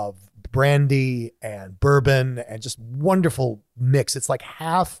liqueurs of brandy and bourbon and just wonderful mix. It's like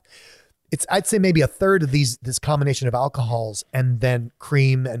I'd say maybe a third of this combination of alcohols, and then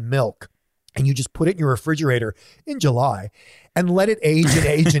cream and milk. And you just put it in your refrigerator in July and let it age and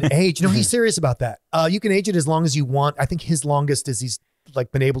age and age. He's serious about that. You can age it as long as you want. I think his longest is he's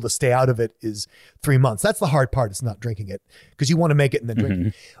like been able to stay out of it is 3 months. That's the hard part. It's not drinking it, because you want to make it and then drink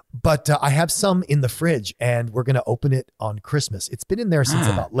it. But I have some in the fridge, and we're going to open it on Christmas. It's been in there since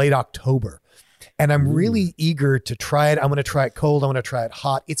about late October. And I'm really eager to try it. I'm going to try it cold. I want to try it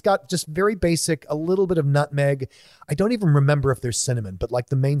hot. It's got just very basic, a little bit of nutmeg. I don't even remember if there's cinnamon, but like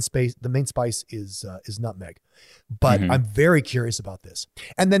the main spice is nutmeg. But I'm very curious about this.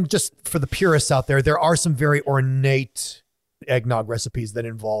 And then just for the purists out there are some very ornate eggnog recipes that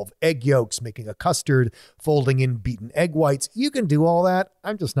involve egg yolks, making a custard, folding in beaten egg whites. You can do all that.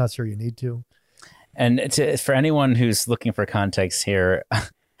 I'm just not sure you need to. And for anyone who's looking for context here,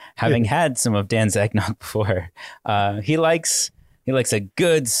 having had some of Dan's eggnog before, he likes a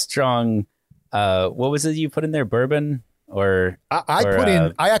good, strong, what was it you put in there? Bourbon? I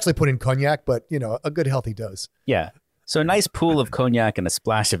actually put in cognac, but a good healthy dose. Yeah. So a nice pool of cognac and a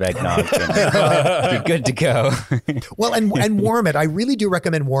splash of eggnog. You're good to go. Well, and warm it. I really do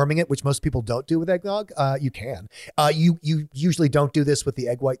recommend warming it, which most people don't do with eggnog. You can. You usually don't do this with the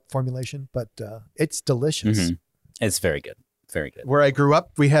egg white formulation, but it's delicious. It's very good. Very good. Where I grew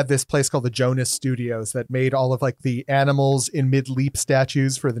up, we had this place called the Jonas Studios that made all of like the animals in mid-leap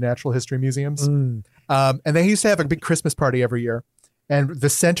statues for the Natural History Museums. And they used to have a big Christmas party every year. And the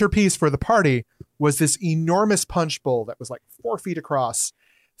centerpiece for the party was this enormous punch bowl that was like 4 feet across,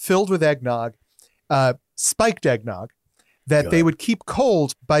 filled with eggnog, spiked eggnog, that they would keep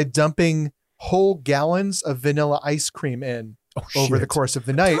cold by dumping whole gallons of vanilla ice cream in over the course of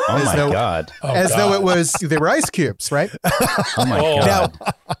the night. Though they were ice cubes, right? Oh my God.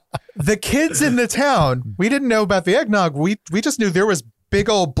 Now, the kids in the town, we didn't know about the eggnog. We just knew there was big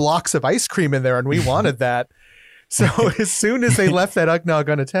old blocks of ice cream in there, and we wanted that. So as soon as they left that eggnog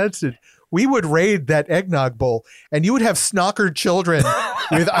unattended, we would raid that eggnog bowl, and you would have snockered children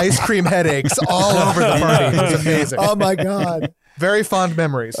with ice cream headaches all over the party. It was amazing. Oh my God. Very fond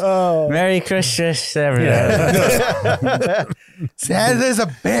memories. Oh, Merry Christmas, everyone. Santa's a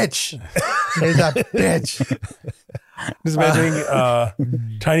bitch. He's a bitch. Just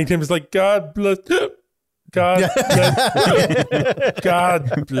imagining Tiny Tim is like, God bless you. God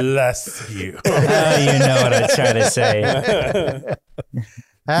bless you. Oh, you know what I try to say.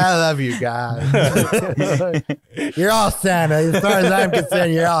 I love you, God. You're all Santa. As far as I'm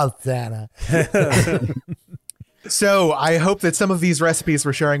concerned, you're all Santa. So I hope that some of these recipes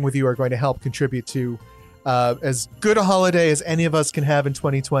we're sharing with you are going to help contribute to as good a holiday as any of us can have in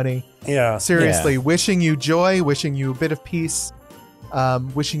 2020. Yeah. Seriously, wishing you joy, wishing you a bit of peace,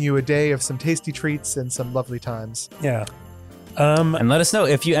 wishing you a day of some tasty treats and some lovely times. Yeah. And let us know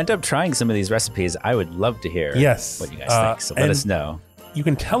if you end up trying some of these recipes. I would love to hear what you guys think. So let us know. You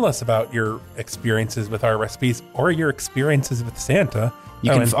can tell us about your experiences with our recipes or your experiences with Santa.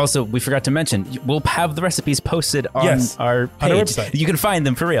 You can also, we forgot to mention, we'll have the recipes posted on our page. On our website. You can find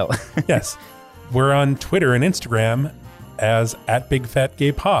them for real. Yes. We're on Twitter and Instagram as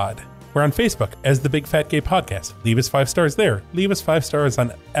 @BigFatGayPod. We're on Facebook as the Big Fat Gay Podcast. Leave us 5 stars there. Leave us 5 stars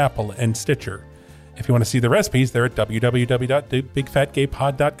on Apple and Stitcher. If you want to see the recipes, they're at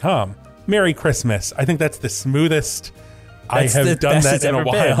www.bigfatgaypod.com. Merry Christmas. I think that's the smoothest I have done that in a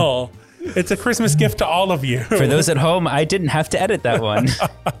while. It's a Christmas gift to all of you. For those at home, I didn't have to edit that one.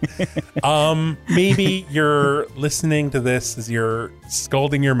 Maybe you're listening to this as you're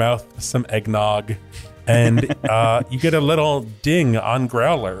scalding your mouth with some eggnog, and you get a little ding on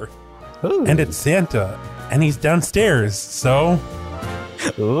Growler. Ooh. And it's Santa, and he's downstairs, so...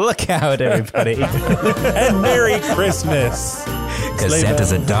 Look out, everybody. And Merry Christmas. Because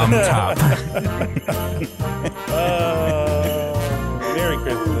Santa's a dumb top. Merry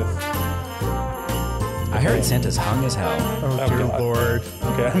Christmas. I heard Santa's hung as hell. Oh, dear God. Lord.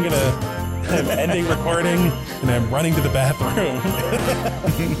 Okay, I'm ending recording, and I'm running to the bathroom.